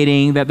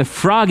fascinating that the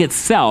frog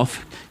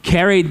itself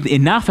carried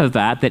enough of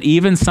that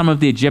even some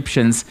of the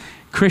Egyptians,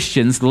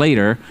 Christians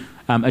later,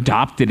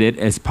 adopted it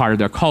as part of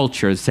their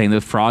culture, saying the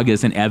frog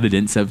is an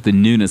evidence of the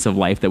newness of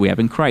life that we have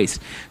in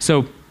Christ.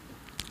 So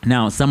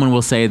now someone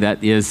will say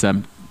that is...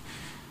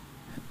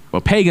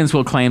 pagans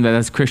will claim that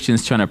that's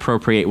Christians trying to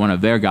appropriate one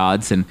of their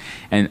gods, and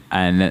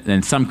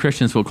some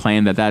Christians will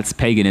claim that that's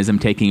paganism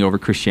taking over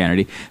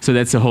Christianity. So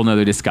that's a whole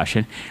other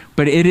discussion.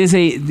 But it is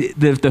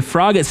the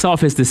frog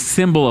itself is the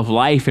symbol of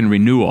life and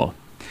renewal.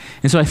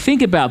 And so I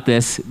think about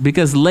this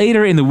because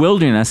later in the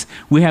wilderness,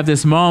 we have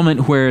this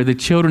moment where the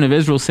children of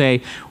Israel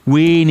say,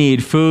 we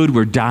need food,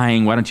 we're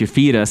dying, why don't you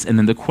feed us? And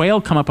then the quail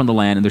come up on the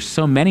land, and there's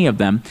so many of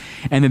them,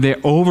 and then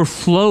they're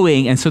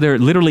overflowing, and so they're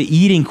literally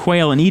eating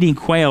quail, and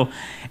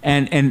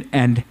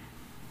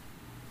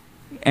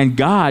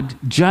God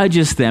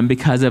judges them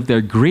because of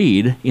their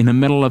greed in the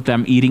middle of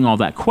them eating all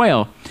that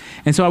quail.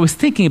 And so I was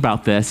thinking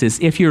about this, is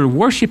if you're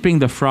worshiping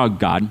the frog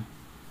god,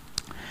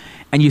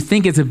 and you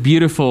think it's a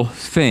beautiful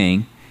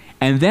thing,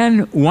 and then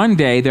one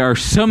day there are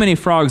so many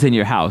frogs in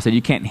your house that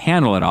you can't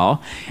handle it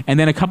all, and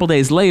then a couple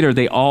days later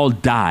they all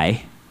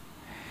die,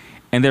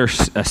 and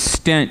there's a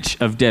stench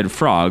of dead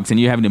frogs, and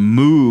you're having to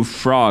move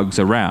frogs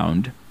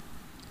around.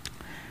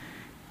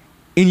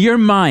 In your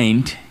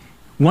mind,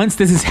 once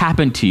this has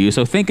happened to you,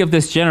 so think of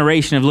this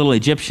generation of little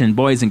Egyptian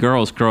boys and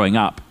girls growing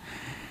up,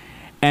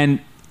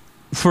 and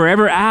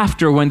forever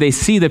after, when they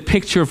see the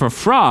picture of a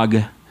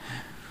frog,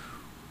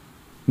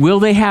 will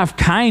they have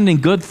kind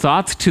and good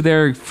thoughts to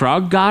their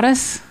frog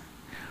goddess?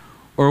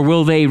 Or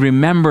will they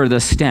remember the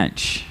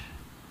stench?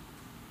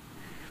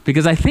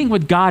 Because I think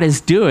what God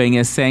is doing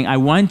is saying, I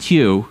want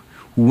you,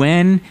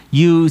 when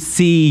you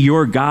see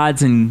your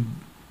gods and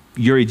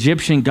your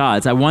Egyptian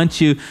gods, I want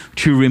you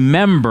to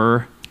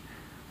remember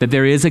that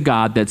there is a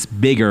God that's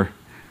bigger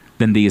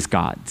than these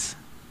gods.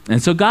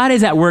 And so God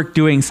is at work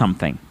doing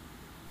something.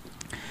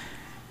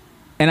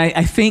 And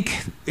I think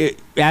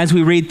as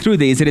we read through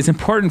these, it is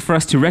important for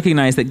us to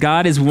recognize that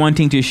God is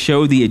wanting to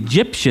show the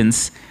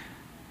Egyptians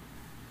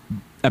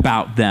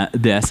about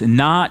this, and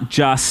not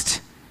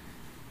just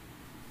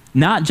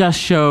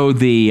show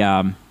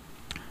the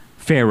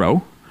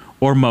Pharaoh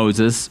or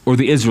Moses or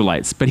the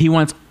Israelites, but he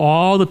wants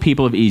all the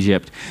people of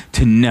Egypt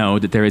to know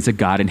that there is a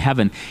God in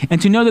heaven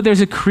and to know that there's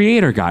a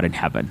creator God in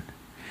heaven.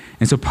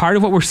 And so part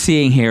of what we're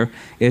seeing here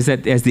is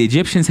that as the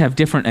Egyptians have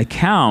different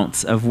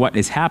accounts of what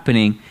is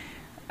happening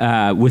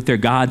with their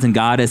gods and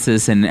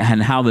goddesses and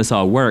how this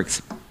all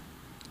works,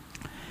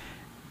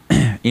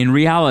 in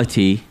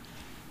reality,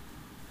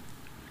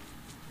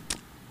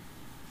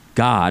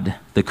 God,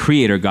 the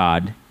creator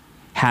God,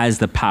 has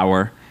the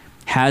power,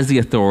 has the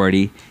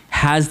authority,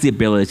 has the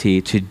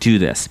ability to do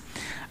this.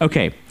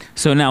 Okay,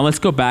 so now let's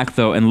go back,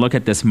 though, and look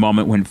at this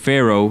moment when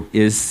Pharaoh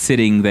is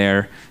sitting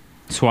there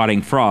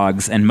swatting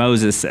frogs, and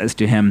Moses says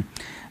to him,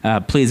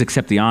 please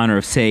accept the honor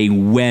of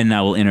saying when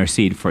I will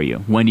intercede for you.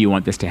 When do you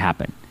want this to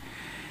happen?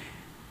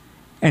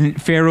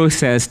 And Pharaoh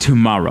says,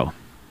 tomorrow.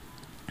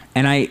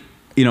 And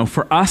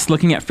for us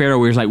looking at Pharaoh,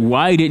 we're like,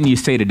 why didn't you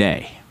say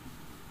today?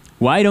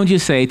 Why don't you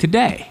say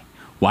today?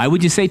 Why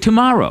would you say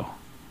tomorrow?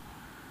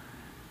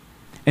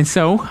 And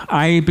so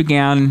I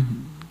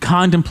began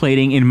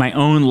contemplating in my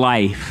own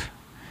life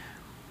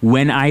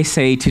when I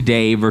say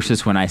today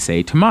versus when I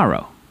say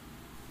tomorrow.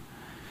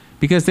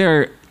 Because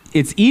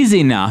it's easy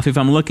enough if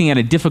I'm looking at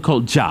a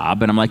difficult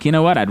job and I'm like, you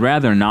know what, I'd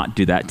rather not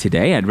do that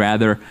today.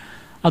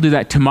 I'll do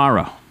that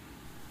tomorrow.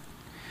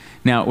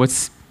 Now,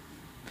 what's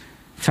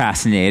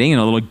fascinating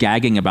and a little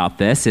gagging about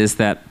this is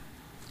that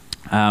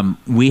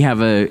we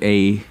have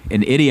an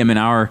idiom in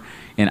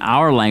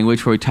our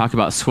language where we talk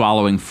about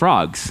swallowing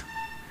frogs.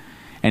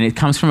 And it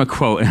comes from a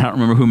quote, and I don't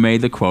remember who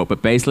made the quote,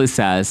 but basically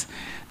says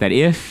that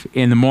if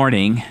in the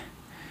morning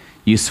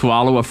you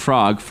swallow a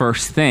frog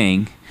first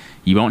thing,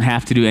 you won't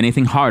have to do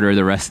anything harder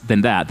the rest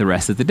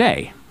of the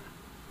day.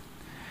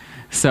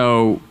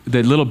 So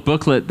the little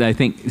booklet that I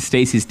think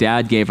Stacy's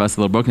dad gave us,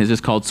 the little booklet, is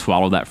just called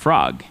Swallow That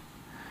Frog.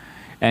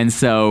 And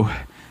so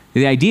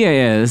the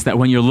idea is that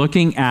when you're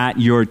looking at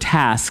your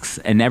tasks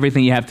and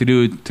everything you have to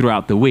do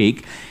throughout the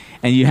week,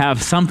 and you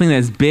have something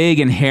that's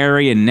big and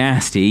hairy and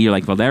nasty, you're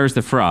like, well, there's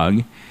the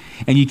frog,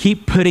 and you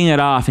keep putting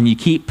it off, and you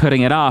keep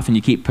putting it off, and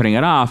you keep putting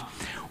it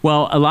off.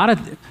 Well,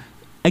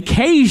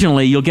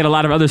 occasionally you'll get a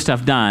lot of other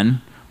stuff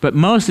done, but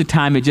most of the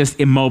time it just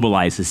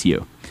immobilizes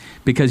you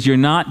because you're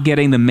not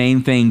getting the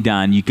main thing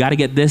done. You got to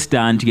get this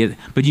done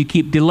but you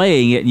keep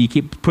delaying it and you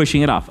keep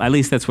pushing it off. At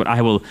least that's what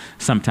I will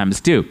sometimes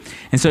do.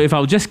 And so if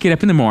I'll just get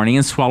up in the morning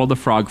and swallow the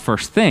frog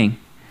first thing,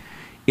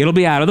 it'll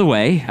be out of the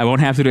way. I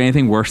won't have to do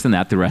anything worse than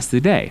that the rest of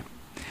the day.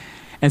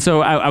 And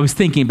so I was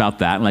thinking about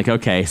that. I'm like,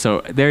 okay,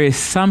 so there is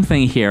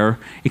something here,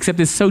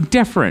 except it's so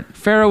different.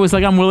 Pharaoh was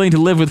like, I'm willing to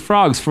live with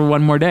frogs for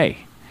one more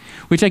day,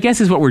 which I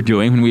guess is what we're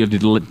doing when we are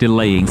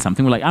delaying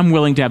something. We're like, I'm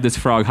willing to have this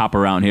frog hop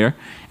around here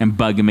and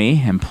bug me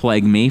and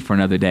plague me for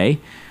another day.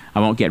 I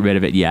won't get rid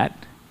of it yet.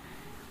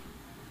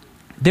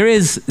 There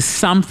is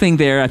something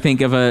there, I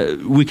think,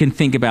 we can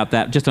think about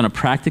that just on a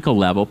practical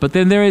level, but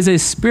then there is a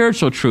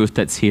spiritual truth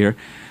that's here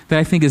that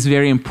I think is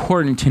very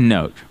important to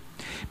note.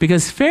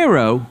 Because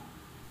Pharaoh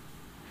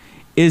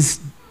is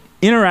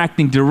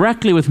interacting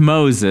directly with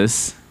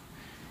Moses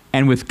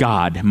and with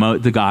God,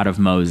 the God of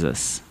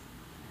Moses.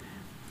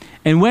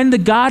 And when the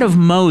God of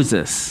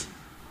Moses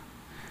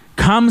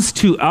comes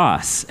to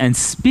us and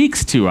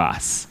speaks to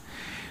us,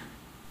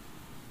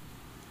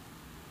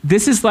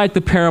 this is like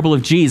the parable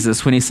of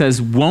Jesus when he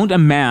says, won't a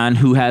man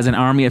who has an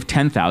army of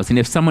 10,000,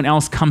 if someone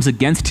else comes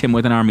against him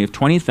with an army of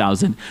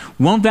 20,000,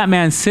 won't that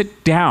man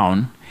sit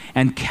down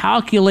and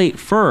calculate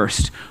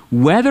first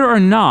whether or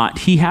not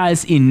he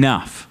has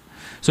enough?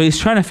 So he's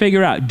trying to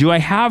figure out, do I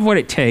have what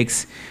it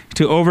takes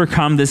to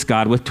overcome this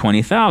God with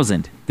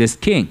 20,000, this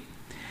king?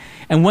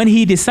 And when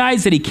he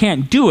decides that he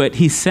can't do it,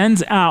 he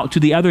sends out to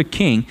the other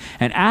king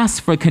and asks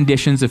for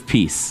conditions of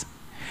peace.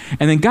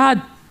 And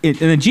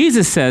then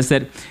Jesus says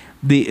that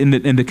in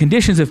the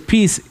conditions of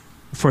peace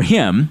for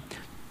him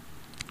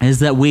is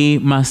that we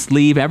must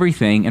leave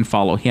everything and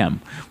follow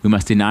him. We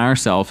must deny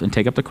ourselves and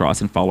take up the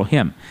cross and follow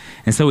him.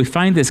 And so we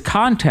find this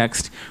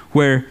context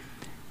where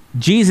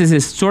Jesus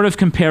is sort of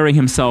comparing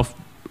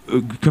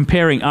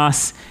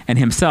us and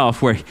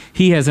himself, where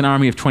he has an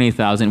army of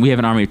 20,000, we have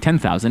an army of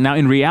 10,000. Now,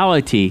 in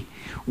reality,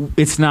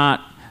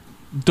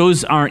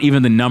 those aren't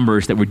even the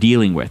numbers that we're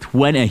dealing with.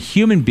 When a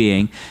human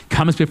being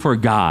comes before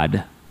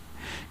God,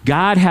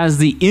 God has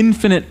the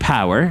infinite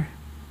power,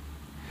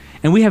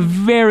 and we have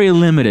very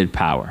limited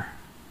power.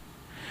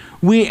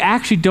 We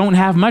actually don't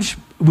have much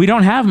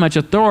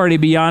authority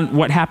beyond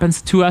what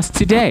happens to us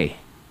today.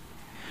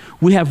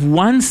 We have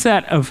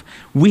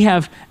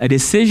a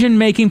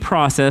decision-making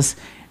process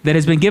that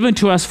has been given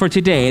to us for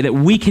today, that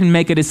we can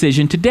make a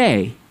decision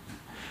today.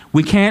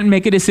 We can't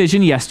make a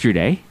decision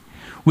yesterday.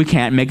 We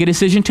can't make a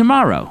decision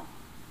tomorrow.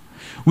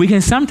 We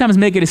can sometimes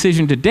make a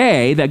decision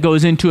today that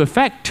goes into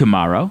effect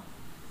tomorrow,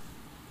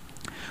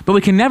 but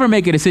we can never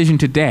make a decision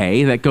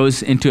today that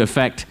goes into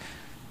effect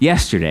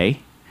yesterday,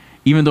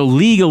 even though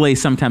legally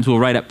sometimes we'll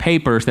write up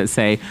papers that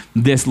say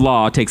this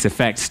law takes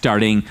effect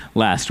starting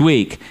last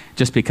week,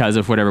 just because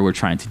of whatever we're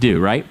trying to do,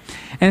 right?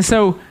 And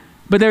so,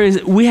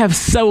 we have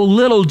so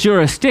little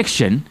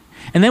jurisdiction,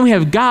 and then we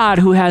have God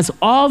who has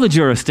all the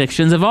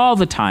jurisdictions of all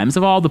the times,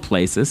 of all the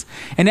places,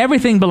 and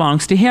everything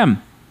belongs to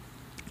him.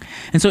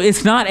 And so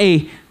it's not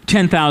a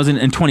 10,000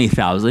 and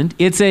 20,000.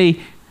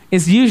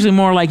 It's usually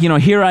more like,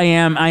 here I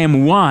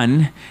am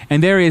one,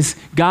 and there is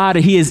God,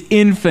 he is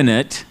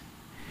infinite.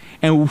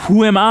 And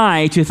who am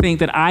I to think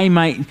that I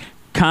might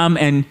come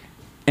and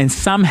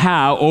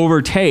somehow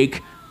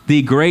overtake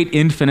the great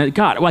infinite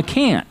God? Well, I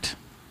can't.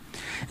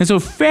 And so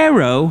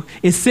Pharaoh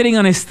is sitting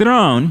on his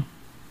throne,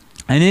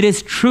 and it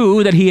is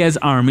true that he has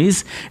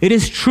armies. It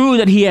is true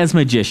that he has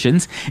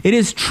magicians. It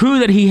is true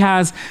that he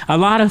has a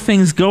lot of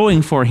things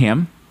going for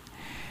him.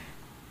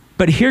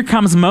 But here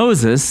comes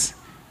Moses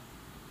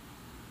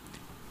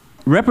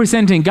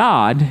representing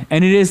God,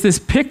 and it is this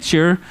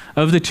picture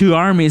of the two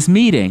armies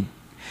meeting.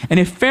 And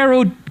if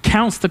Pharaoh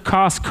counts the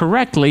cost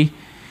correctly,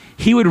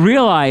 he would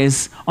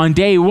realize on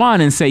day one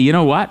and say, you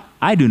know what?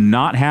 I do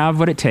not have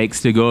what it takes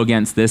to go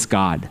against this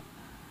God.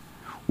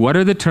 What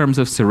are the terms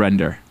of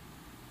surrender?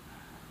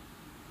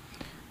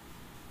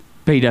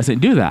 But he doesn't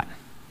do that.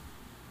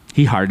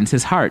 He hardens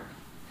his heart.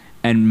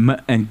 And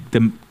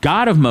the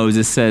God of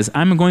Moses says,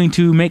 I'm going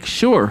to make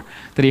sure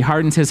that he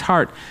hardens his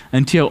heart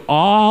until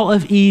all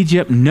of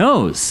Egypt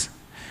knows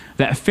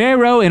that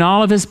Pharaoh, in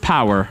all of his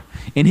power,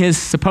 in his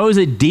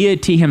supposed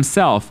deity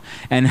himself,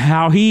 and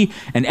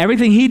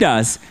everything he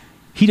does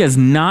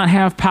not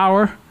have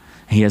power.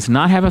 He does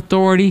not have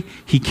authority.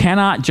 He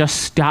cannot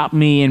just stop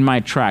me in my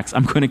tracks.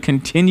 I'm going to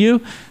continue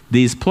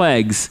these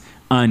plagues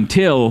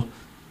until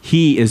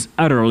he is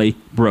utterly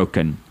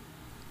broken.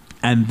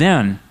 And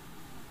then,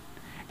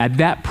 at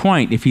that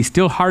point, if he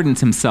still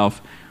hardens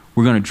himself,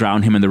 we're going to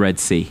drown him in the Red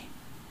Sea.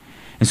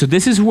 And so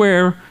this is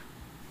where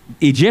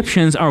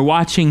Egyptians are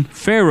watching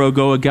Pharaoh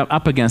go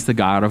up against the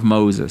God of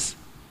Moses.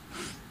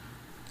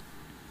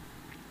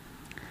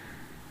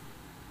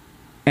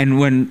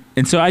 And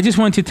so I just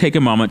want to take a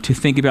moment to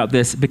think about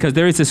this, because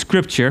there is a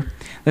scripture.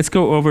 Let's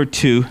go over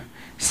to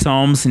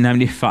Psalms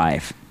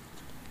 95.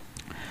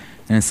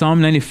 And in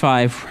Psalm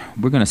 95,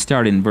 we're going to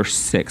start in verse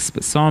 6.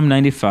 But Psalm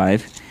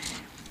 95,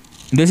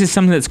 this is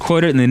something that's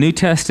quoted in the New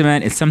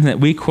Testament. It's something that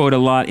we quote a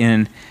lot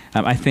in,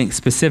 I think,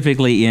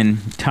 specifically in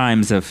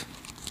times of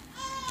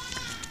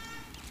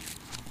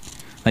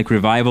like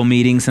revival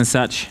meetings and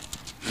such.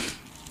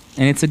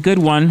 And it's a good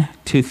one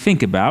to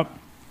think about.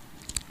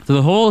 So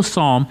the whole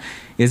psalm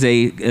is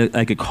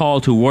like a call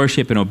to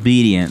worship and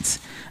obedience.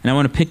 And I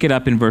want to pick it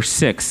up in verse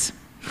 6.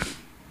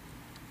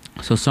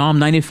 So Psalm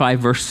 95,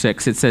 verse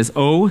 6, it says,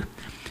 "Oh,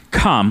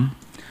 come,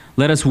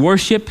 let us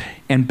worship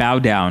and bow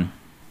down.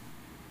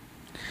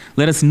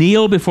 Let us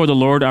kneel before the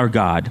Lord our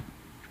God,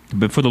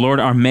 before the Lord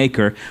our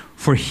Maker,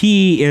 for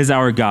he is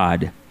our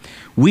God.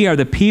 We are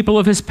the people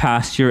of his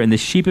pasture and the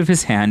sheep of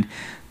his hand.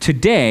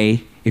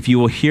 Today, if you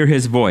will hear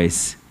his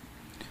voice."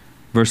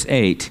 Verse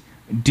 8,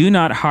 "Do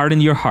not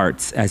harden your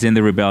hearts as in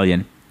the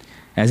rebellion,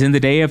 as in the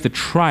day of the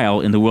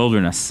trial in the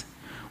wilderness.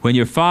 When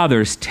your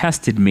fathers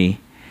tested me,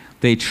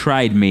 they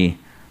tried me,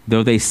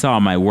 though they saw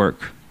my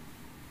work.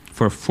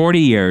 For 40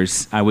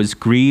 years I was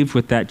grieved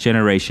with that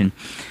generation,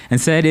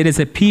 and said, it is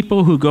a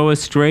people who go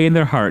astray in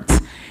their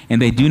hearts,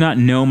 and they do not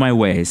know my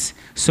ways.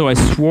 So I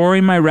swore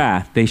in my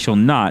wrath, they shall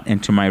not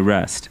enter my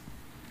rest."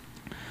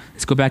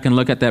 Let's go back and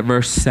look at that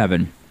verse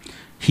 7.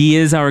 "He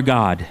is our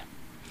God.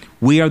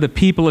 We are the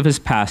people of his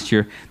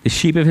pasture, the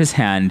sheep of his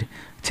hand.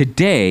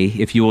 Today,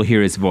 if you will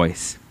hear his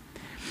voice."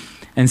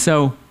 And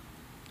so,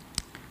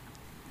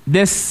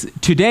 this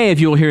today,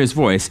 if you will hear his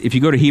voice, if you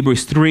go to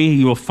Hebrews 3,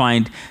 you will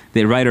find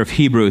the writer of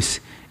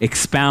Hebrews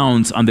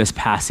expounds on this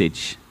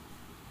passage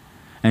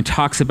and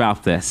talks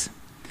about this.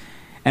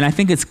 And I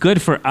think it's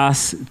good for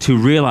us to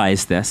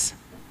realize this.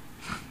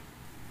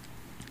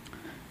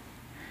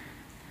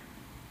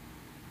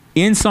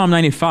 In Psalm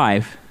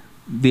 95,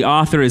 the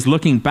author is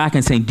looking back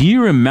and saying, do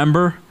you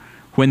remember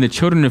when the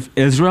children of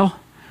Israel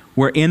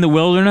were in the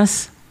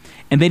wilderness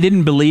and they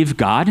didn't believe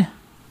God.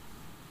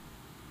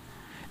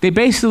 They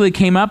basically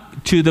came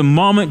up to the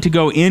moment to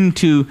go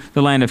into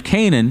the land of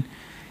Canaan,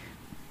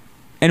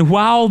 and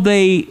while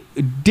they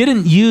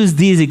didn't use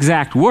these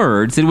exact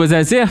words, it was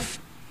as if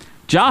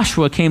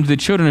Joshua came to the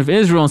children of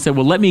Israel and said,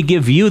 well, let me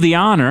give you the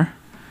honor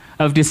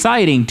of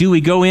deciding, do we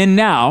go in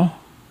now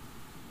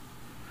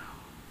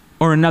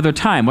or another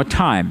time? What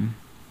time?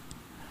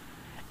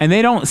 And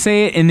they don't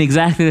say it in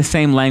exactly the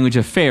same language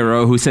of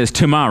Pharaoh, who says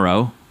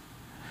tomorrow,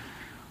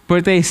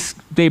 but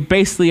they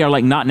basically are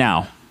like, not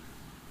now.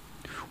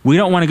 We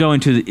don't want to go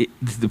into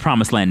the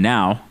promised land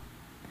now.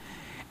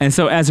 And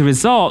so as a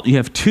result, you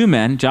have two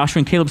men,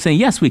 Joshua and Caleb, saying,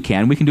 yes, we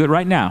can do it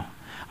right now.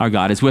 Our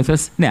God is with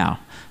us now.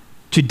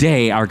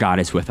 Today, our God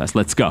is with us.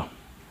 Let's go.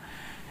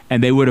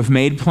 And they would have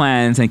made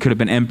plans and could have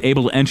been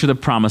able to enter the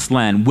promised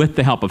land with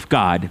the help of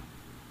God.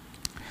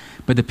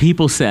 But the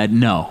people said,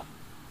 no,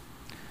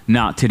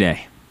 not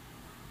today.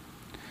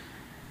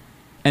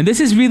 And this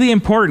is really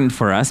important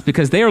for us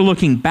because they are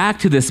looking back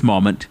to this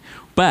moment.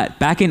 But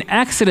back in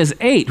Exodus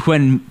 8,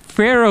 when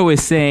Pharaoh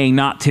is saying,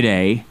 not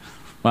today,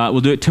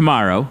 we'll do it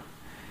tomorrow,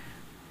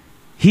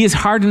 he is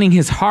hardening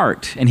his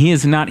heart, and he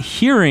is not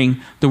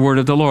hearing the word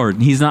of the Lord.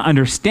 He's not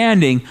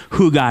understanding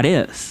who God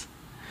is.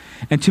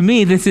 And to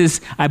me, this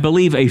is, I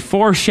believe, a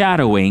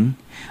foreshadowing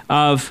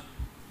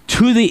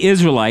to the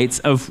Israelites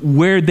of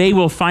where they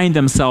will find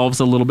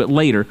themselves a little bit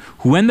later.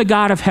 When the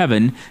God of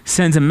heaven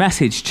sends a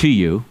message to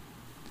you,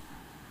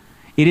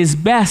 it is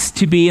best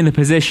to be in the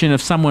position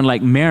of someone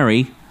like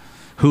Mary,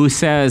 who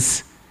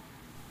says,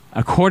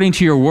 according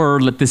to your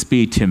word, let this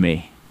be to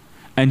me,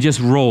 and just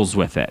rolls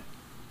with it.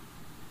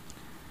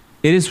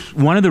 It is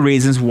one of the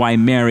reasons why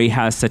Mary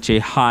has such a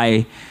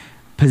high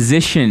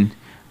position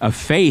of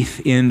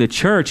faith in the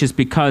church, is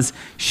because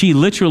she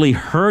literally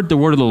heard the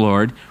word of the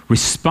Lord,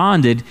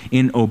 responded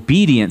in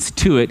obedience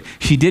to it.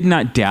 She did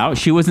not doubt.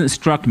 She wasn't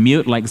struck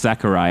mute like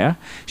Zechariah.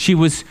 She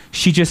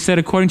just said,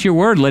 according to your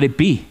word, let it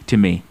be to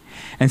me.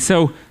 And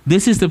so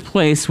this is the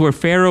place where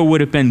Pharaoh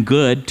would have been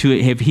good to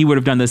if he would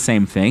have done the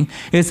same thing.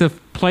 It's a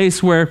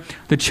place where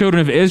the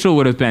children of Israel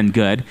would have been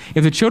good.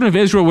 If the children of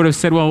Israel would have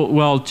said,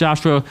 well,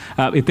 Joshua,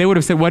 if they would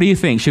have said, what do you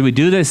think? Should we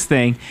do this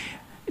thing?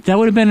 That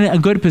would have been a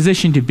good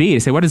position to be, to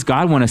say, what does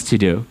God want us to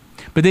do?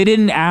 But they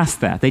didn't ask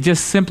that. They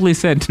just simply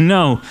said,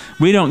 no,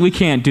 we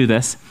can't do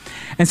this.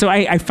 And so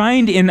I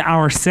find in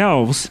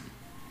ourselves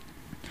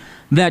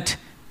that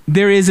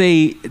there is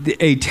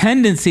a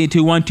tendency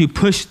to want to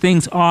push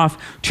things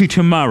off to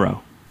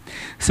tomorrow.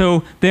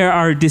 So there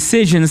are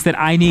decisions that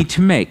I need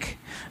to make.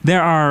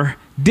 There are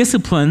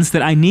disciplines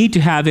that I need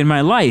to have in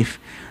my life.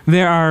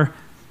 There are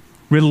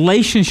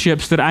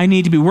relationships that I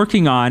need to be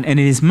working on, and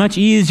it is much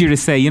easier to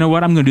say, you know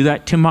what, I'm going to do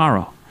that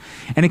tomorrow.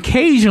 And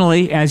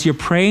occasionally, as you're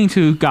praying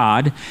to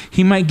God,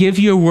 he might give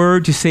you a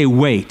word to say,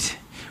 wait.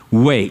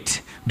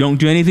 Don't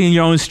do anything in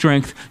your own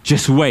strength,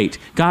 just wait.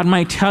 God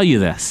might tell you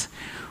this.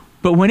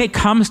 But when it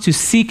comes to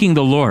seeking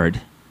the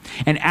Lord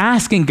and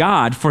asking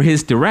God for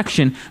his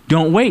direction,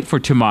 don't wait for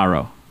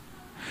tomorrow.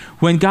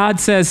 When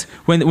God says,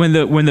 when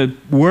the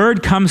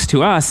word comes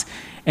to us,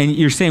 and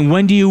you're saying,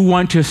 when do you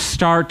want to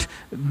start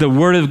the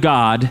word of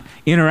God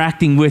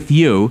interacting with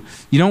you?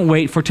 You don't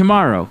wait for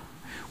tomorrow.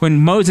 When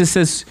Moses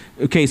says,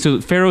 okay,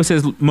 so Pharaoh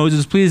says,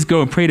 Moses, please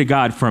go and pray to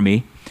God for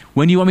me.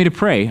 When do you want me to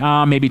pray?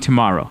 Maybe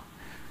tomorrow.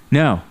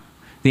 No.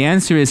 The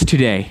answer is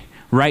today,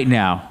 right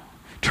now.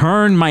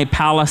 Turn my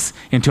palace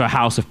into a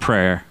house of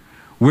prayer.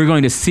 We're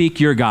going to seek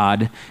your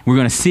God. We're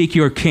going to seek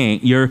your King,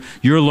 your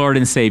Lord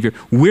and Savior.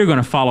 We're going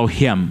to follow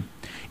him.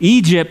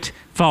 Egypt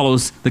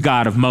follows the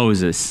God of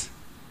Moses.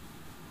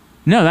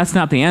 No, that's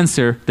not the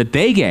answer that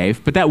they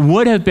gave, but that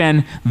would have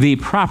been the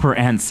proper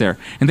answer.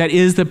 And that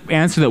is the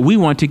answer that we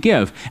want to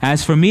give.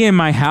 As for me and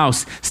my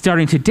house,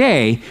 starting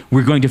today,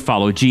 we're going to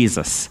follow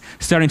Jesus.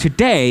 Starting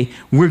today,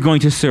 we're going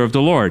to serve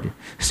the Lord.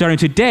 Starting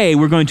today,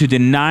 we're going to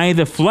deny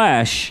the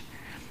flesh,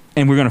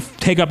 and we're going to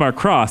take up our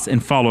cross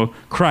and follow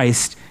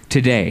Christ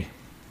today.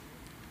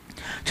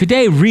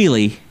 Today,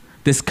 really,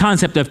 this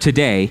concept of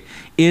today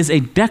is a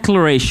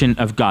declaration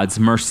of God's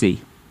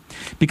mercy.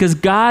 Because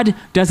God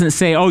doesn't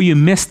say, oh, you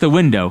missed the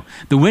window.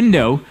 The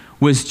window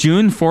was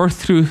June 4th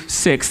through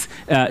 6th,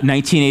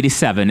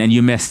 1987, and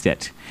you missed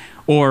it.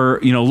 Or,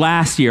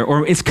 last year,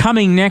 or it's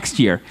coming next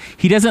year.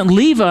 He doesn't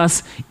leave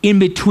us in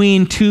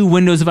between two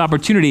windows of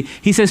opportunity.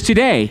 He says,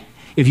 today,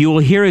 if you will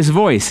hear his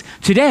voice,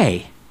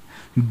 today,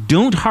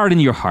 don't harden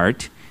your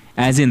heart,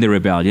 as in the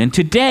rebellion.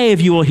 Today,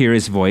 if you will hear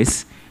his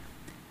voice,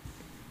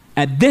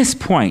 at this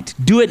point,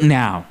 do it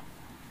now.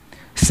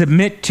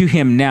 Submit to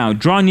him now.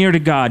 Draw near to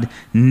God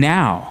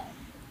now.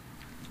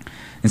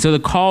 And so the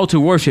call to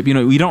worship,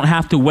 we don't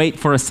have to wait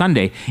for a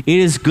Sunday. It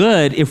is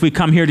good if we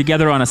come here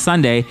together on a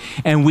Sunday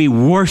and we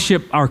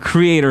worship our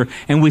Creator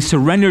and we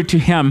surrender to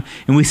him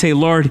and we say,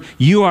 Lord,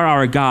 you are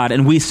our God,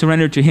 and we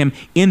surrender to him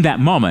in that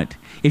moment.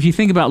 If you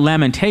think about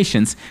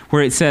Lamentations,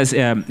 where it says,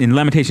 in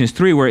Lamentations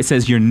 3, where it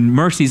says, your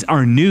mercies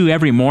are new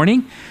every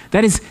morning,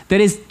 that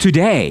is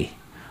today.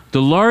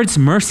 The Lord's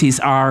mercies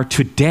are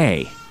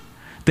today.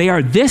 They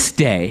are this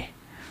day.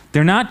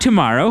 They're not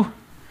tomorrow.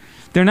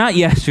 They're not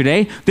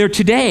yesterday, they're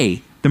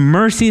today. The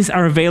mercies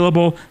are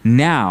available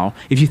now.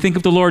 If you think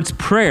of the Lord's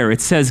Prayer,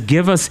 it says,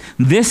 give us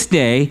this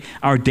day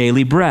our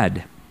daily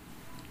bread.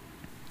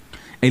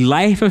 A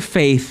life of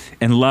faith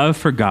and love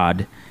for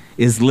God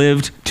is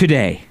lived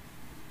today.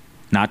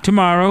 Not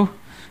tomorrow,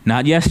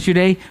 not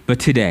yesterday, but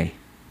today.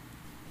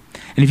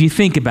 And if you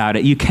think about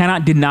it, you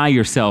cannot deny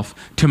yourself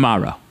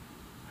tomorrow.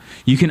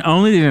 You can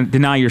only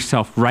deny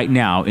yourself right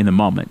now in the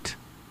moment.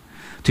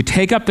 To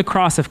take up the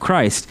cross of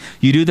Christ,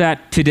 you do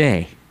that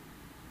today.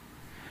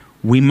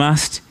 We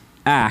must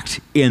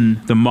act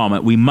in the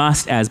moment. We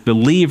must, as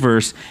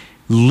believers,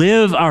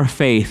 live our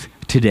faith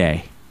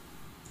today.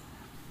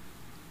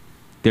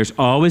 There's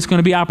always going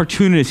to be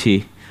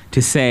opportunity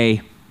to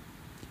say,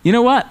 you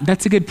know what,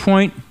 that's a good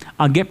point.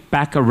 I'll get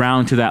back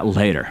around to that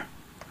later.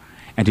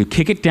 And to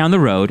kick it down the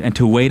road and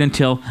to wait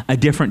until a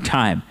different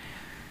time.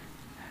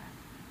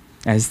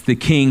 As the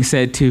king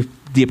said to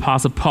the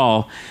Apostle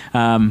Paul,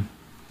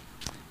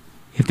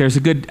 if there's a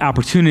good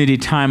opportunity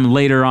time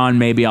later on,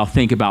 maybe I'll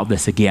think about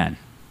this again.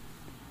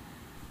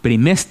 But he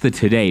missed the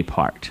today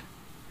part.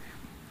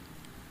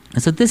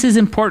 And so this is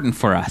important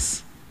for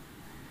us.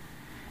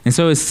 And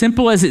so as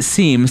simple as it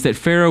seems that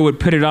Pharaoh would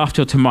put it off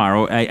till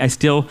tomorrow, I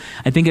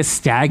think it's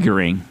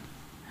staggering.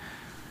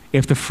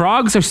 If the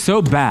frogs are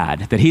so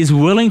bad that he's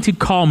willing to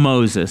call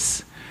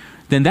Moses,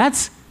 then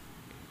that's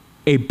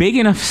a big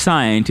enough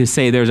sign to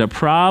say there's a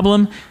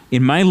problem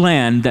in my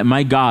land that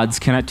my gods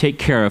cannot take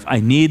care of.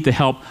 I need the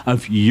help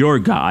of your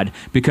God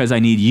because I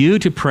need you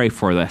to pray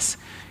for this.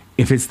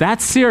 If it's that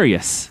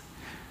serious,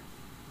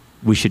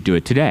 we should do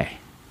it today.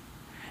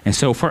 And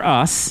so for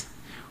us,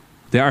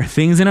 there are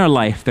things in our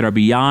life that are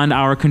beyond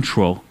our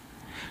control.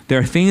 There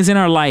are things in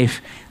our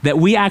life that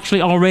we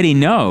actually already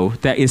know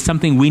that is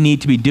something we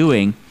need to be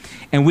doing.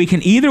 And we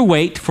can either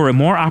wait for a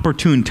more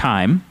opportune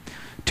time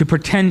to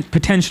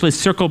potentially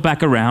circle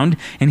back around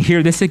and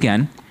hear this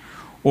again,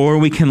 or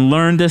we can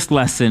learn this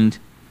lesson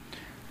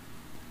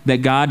that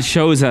God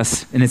shows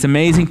us. And it's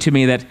amazing to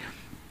me that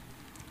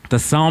the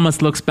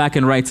psalmist looks back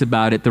and writes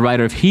about it. The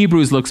writer of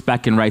Hebrews looks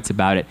back and writes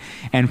about it.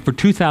 And for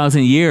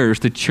 2,000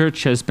 years, the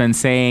church has been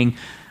saying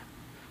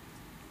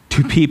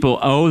to people,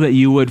 oh, that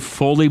you would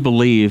fully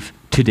believe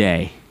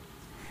today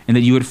and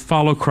that you would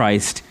follow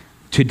Christ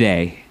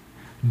today.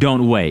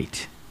 Don't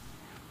wait,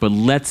 but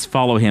let's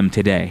follow him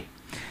today.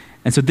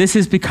 And so this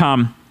has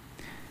become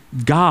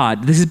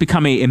God, this has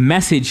become a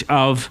message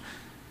of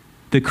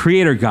the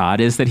Creator God,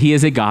 is that he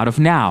is a God of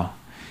now.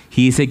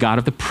 He is a God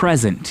of the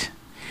present.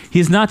 He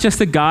is not just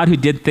a God who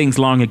did things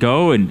long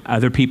ago in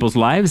other people's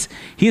lives.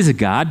 He is a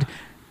God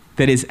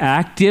that is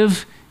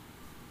active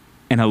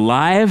and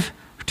alive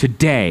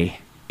today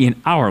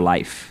in our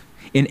life,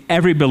 in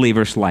every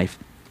believer's life.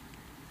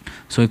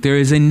 So if there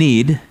is a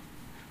need,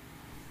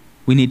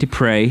 we need to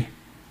pray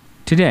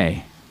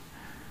today.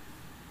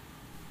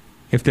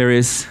 If there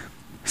is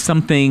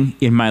something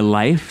in my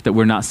life that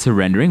we're not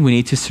surrendering, we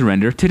need to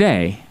surrender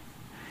today.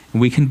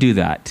 And we can do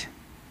that.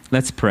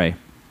 Let's pray.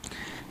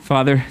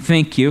 Father,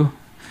 thank you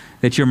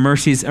that your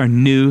mercies are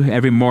new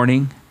every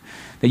morning,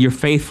 that your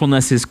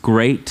faithfulness is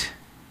great,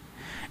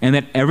 and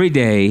that every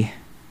day,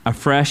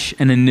 afresh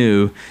and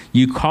anew,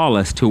 you call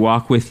us to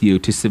walk with you,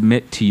 to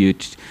submit to you,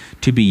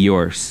 to be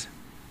yours.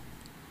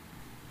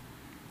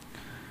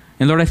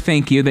 And Lord, I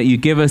thank you that you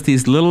give us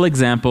these little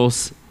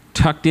examples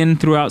tucked in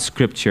throughout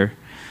Scripture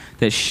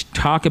that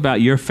talk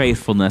about your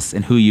faithfulness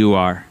and who you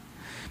are.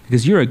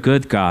 Because you're a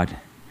good God,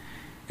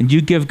 and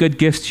you give good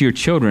gifts to your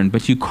children,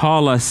 but you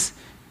call us,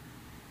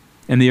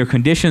 and your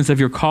conditions of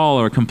your call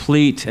are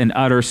complete and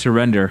utter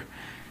surrender.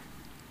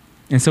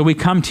 And so we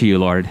come to you,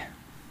 Lord.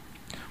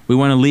 We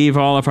want to leave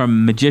all of our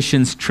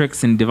magicians'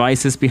 tricks and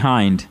devices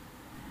behind.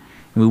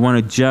 And we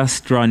want to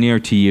just draw near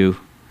to you.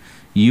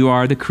 You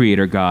are the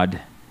Creator God.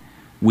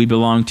 We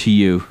belong to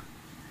you.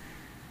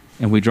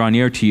 And we draw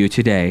near to you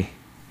today.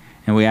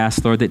 And we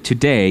ask, Lord, that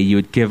today you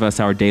would give us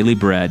our daily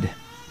bread.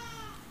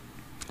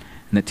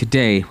 And that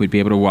today we'd be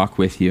able to walk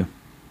with you.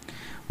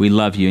 We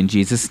love you in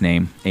Jesus'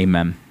 name.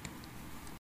 Amen.